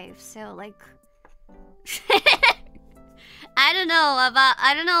own wife, so like... I don't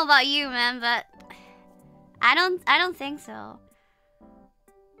know about you, man, but I don't think so.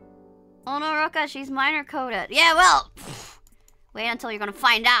 Oh no, Roka, she's minor coded. Yeah, well, wait until you're gonna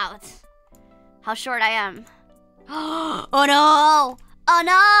find out how short I am. Oh no! Oh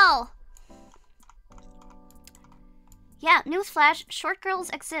no! Yeah, newsflash, short girls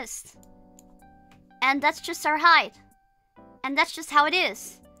exist. And that's just our height. And that's just how it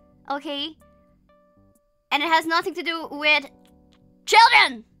is. Okay? And it has nothing to do with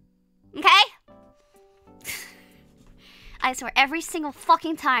children! Okay? I swear, every single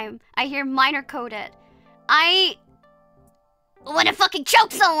fucking time I hear minor coded, I want to fucking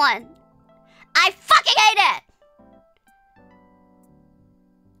choke someone! I fucking hate it!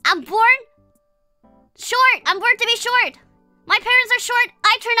 I'm born short! I'm born to be short! My parents are short,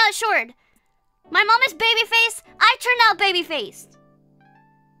 I turn out short! My mom is baby-faced, I turn out baby-faced!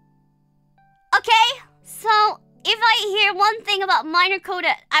 Okay? So, if I hear one thing about minor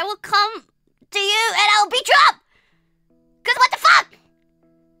coded, I will come to you and I'll beat you up! Cause what the fuck?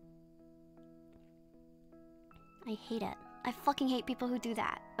 I hate it. I fucking hate people who do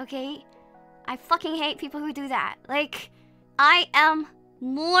that, okay? I fucking hate people who do that. Like, I am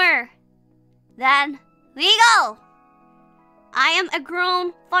more than legal! I am a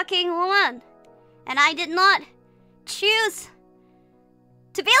grown fucking woman. And I did not choose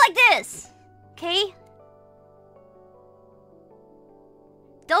to be like this, okay?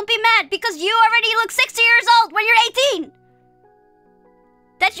 Don't be mad because you already look 60 years old when you're 18.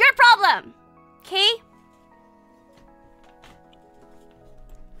 That's your problem, okay?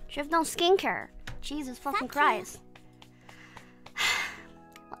 You have no skincare. Jesus fucking Christ.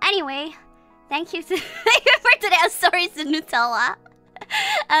 Well, anyway, thank you for today. I'm sorry, it's the Nutella.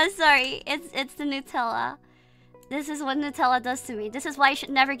 I'm sorry, it's the Nutella. This is what Nutella does to me. This is why you should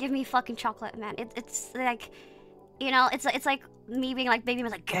never give me fucking chocolate, man. It's like, you know, it's like me being like baby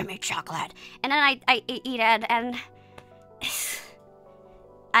was like, give me chocolate, and then I eat it and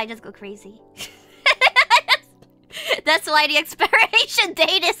I just go crazy. That's why the expiration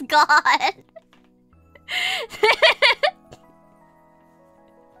date is gone.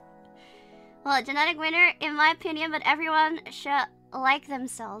 Well, genetic winner, in my opinion, but everyone should like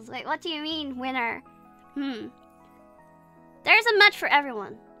themselves. Wait, what do you mean, winner? There's a match for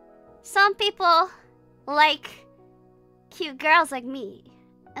everyone. Some people like cute girls like me,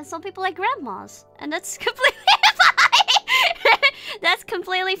 and some people like grandmas, and that's completely fine. That's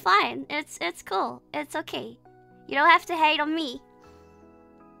completely fine. It's cool. It's okay. You don't have to hate on me.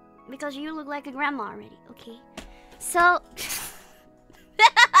 because you look like a grandma already, okay? So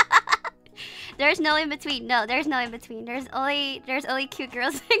there's no in between. No, there's no in between. There's only cute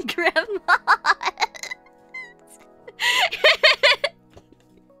girls and grandmas.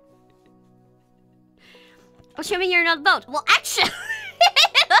 Assuming you're not both. Well,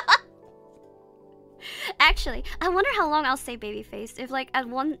 actually, I wonder how long I'll stay baby faced. If like at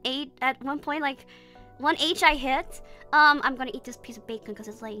one point, like 1H I hit, I'm gonna eat this piece of bacon because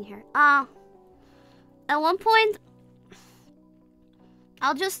it's laying here. At one point,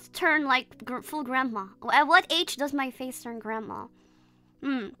 I'll just turn like full grandma. At what age does my face turn grandma?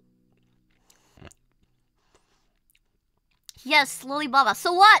 Yes, slowly Baba.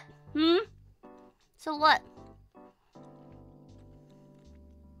 So what? So what?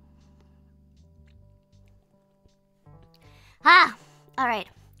 Alright.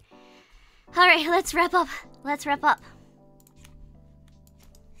 Alright, let's wrap up. Let's wrap up.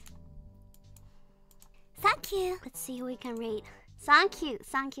 Thank you. Let's see who we can rate. Thank you.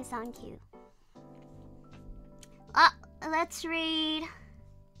 Thank you. Thank you. Let's read.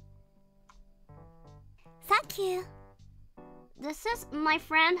 Thank you. This is my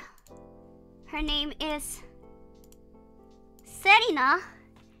friend. Her name is Serena.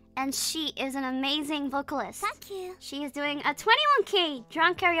 And she is an amazing vocalist. Thank you. She is doing a 21K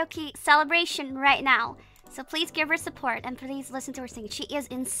drunk karaoke celebration right now. So please give her support and please listen to her sing. She is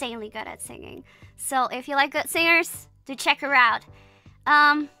insanely good at singing. So if you like good singers, do check her out.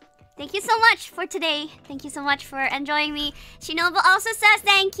 Thank you so much for today. Thank you so much for enjoying me. Shinobu also says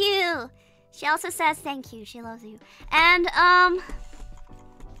thank you. She also says thank you. She loves you. And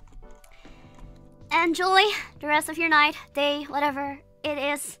enjoy the rest of your night, day, whatever it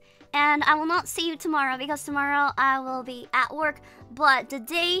is. And I will not see you tomorrow because tomorrow I will be at work. But the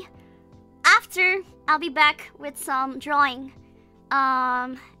day after, I'll be back with some drawing.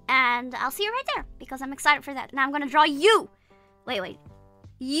 And I'll see you right there because I'm excited for that. Now I'm gonna draw you. Wait.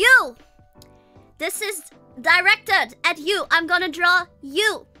 You! This is directed at you. I'm gonna draw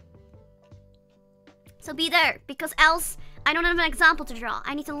you. So be there because else I don't have an example to draw.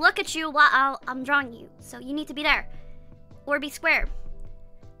 I need to look at you while I'm drawing you. So you need to be there. Or be square.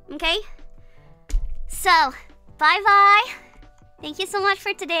 Okay? So, bye-bye. Thank you so much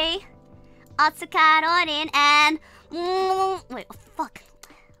for today. 𝔼𝐿𝐻𝑒𝐿 ROURIN and... Wait, oh, fuck.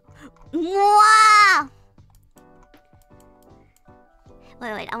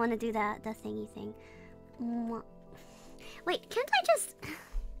 Wait, I want to do the thingy thing. Wait, can't I just...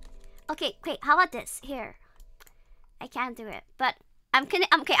 Okay, wait, how about this? Here. I can't do it, but I'm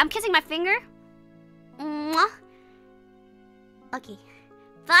kissing my finger. Okay.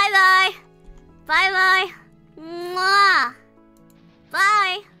 Bye-bye. Bye-bye.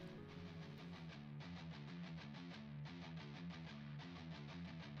 Bye.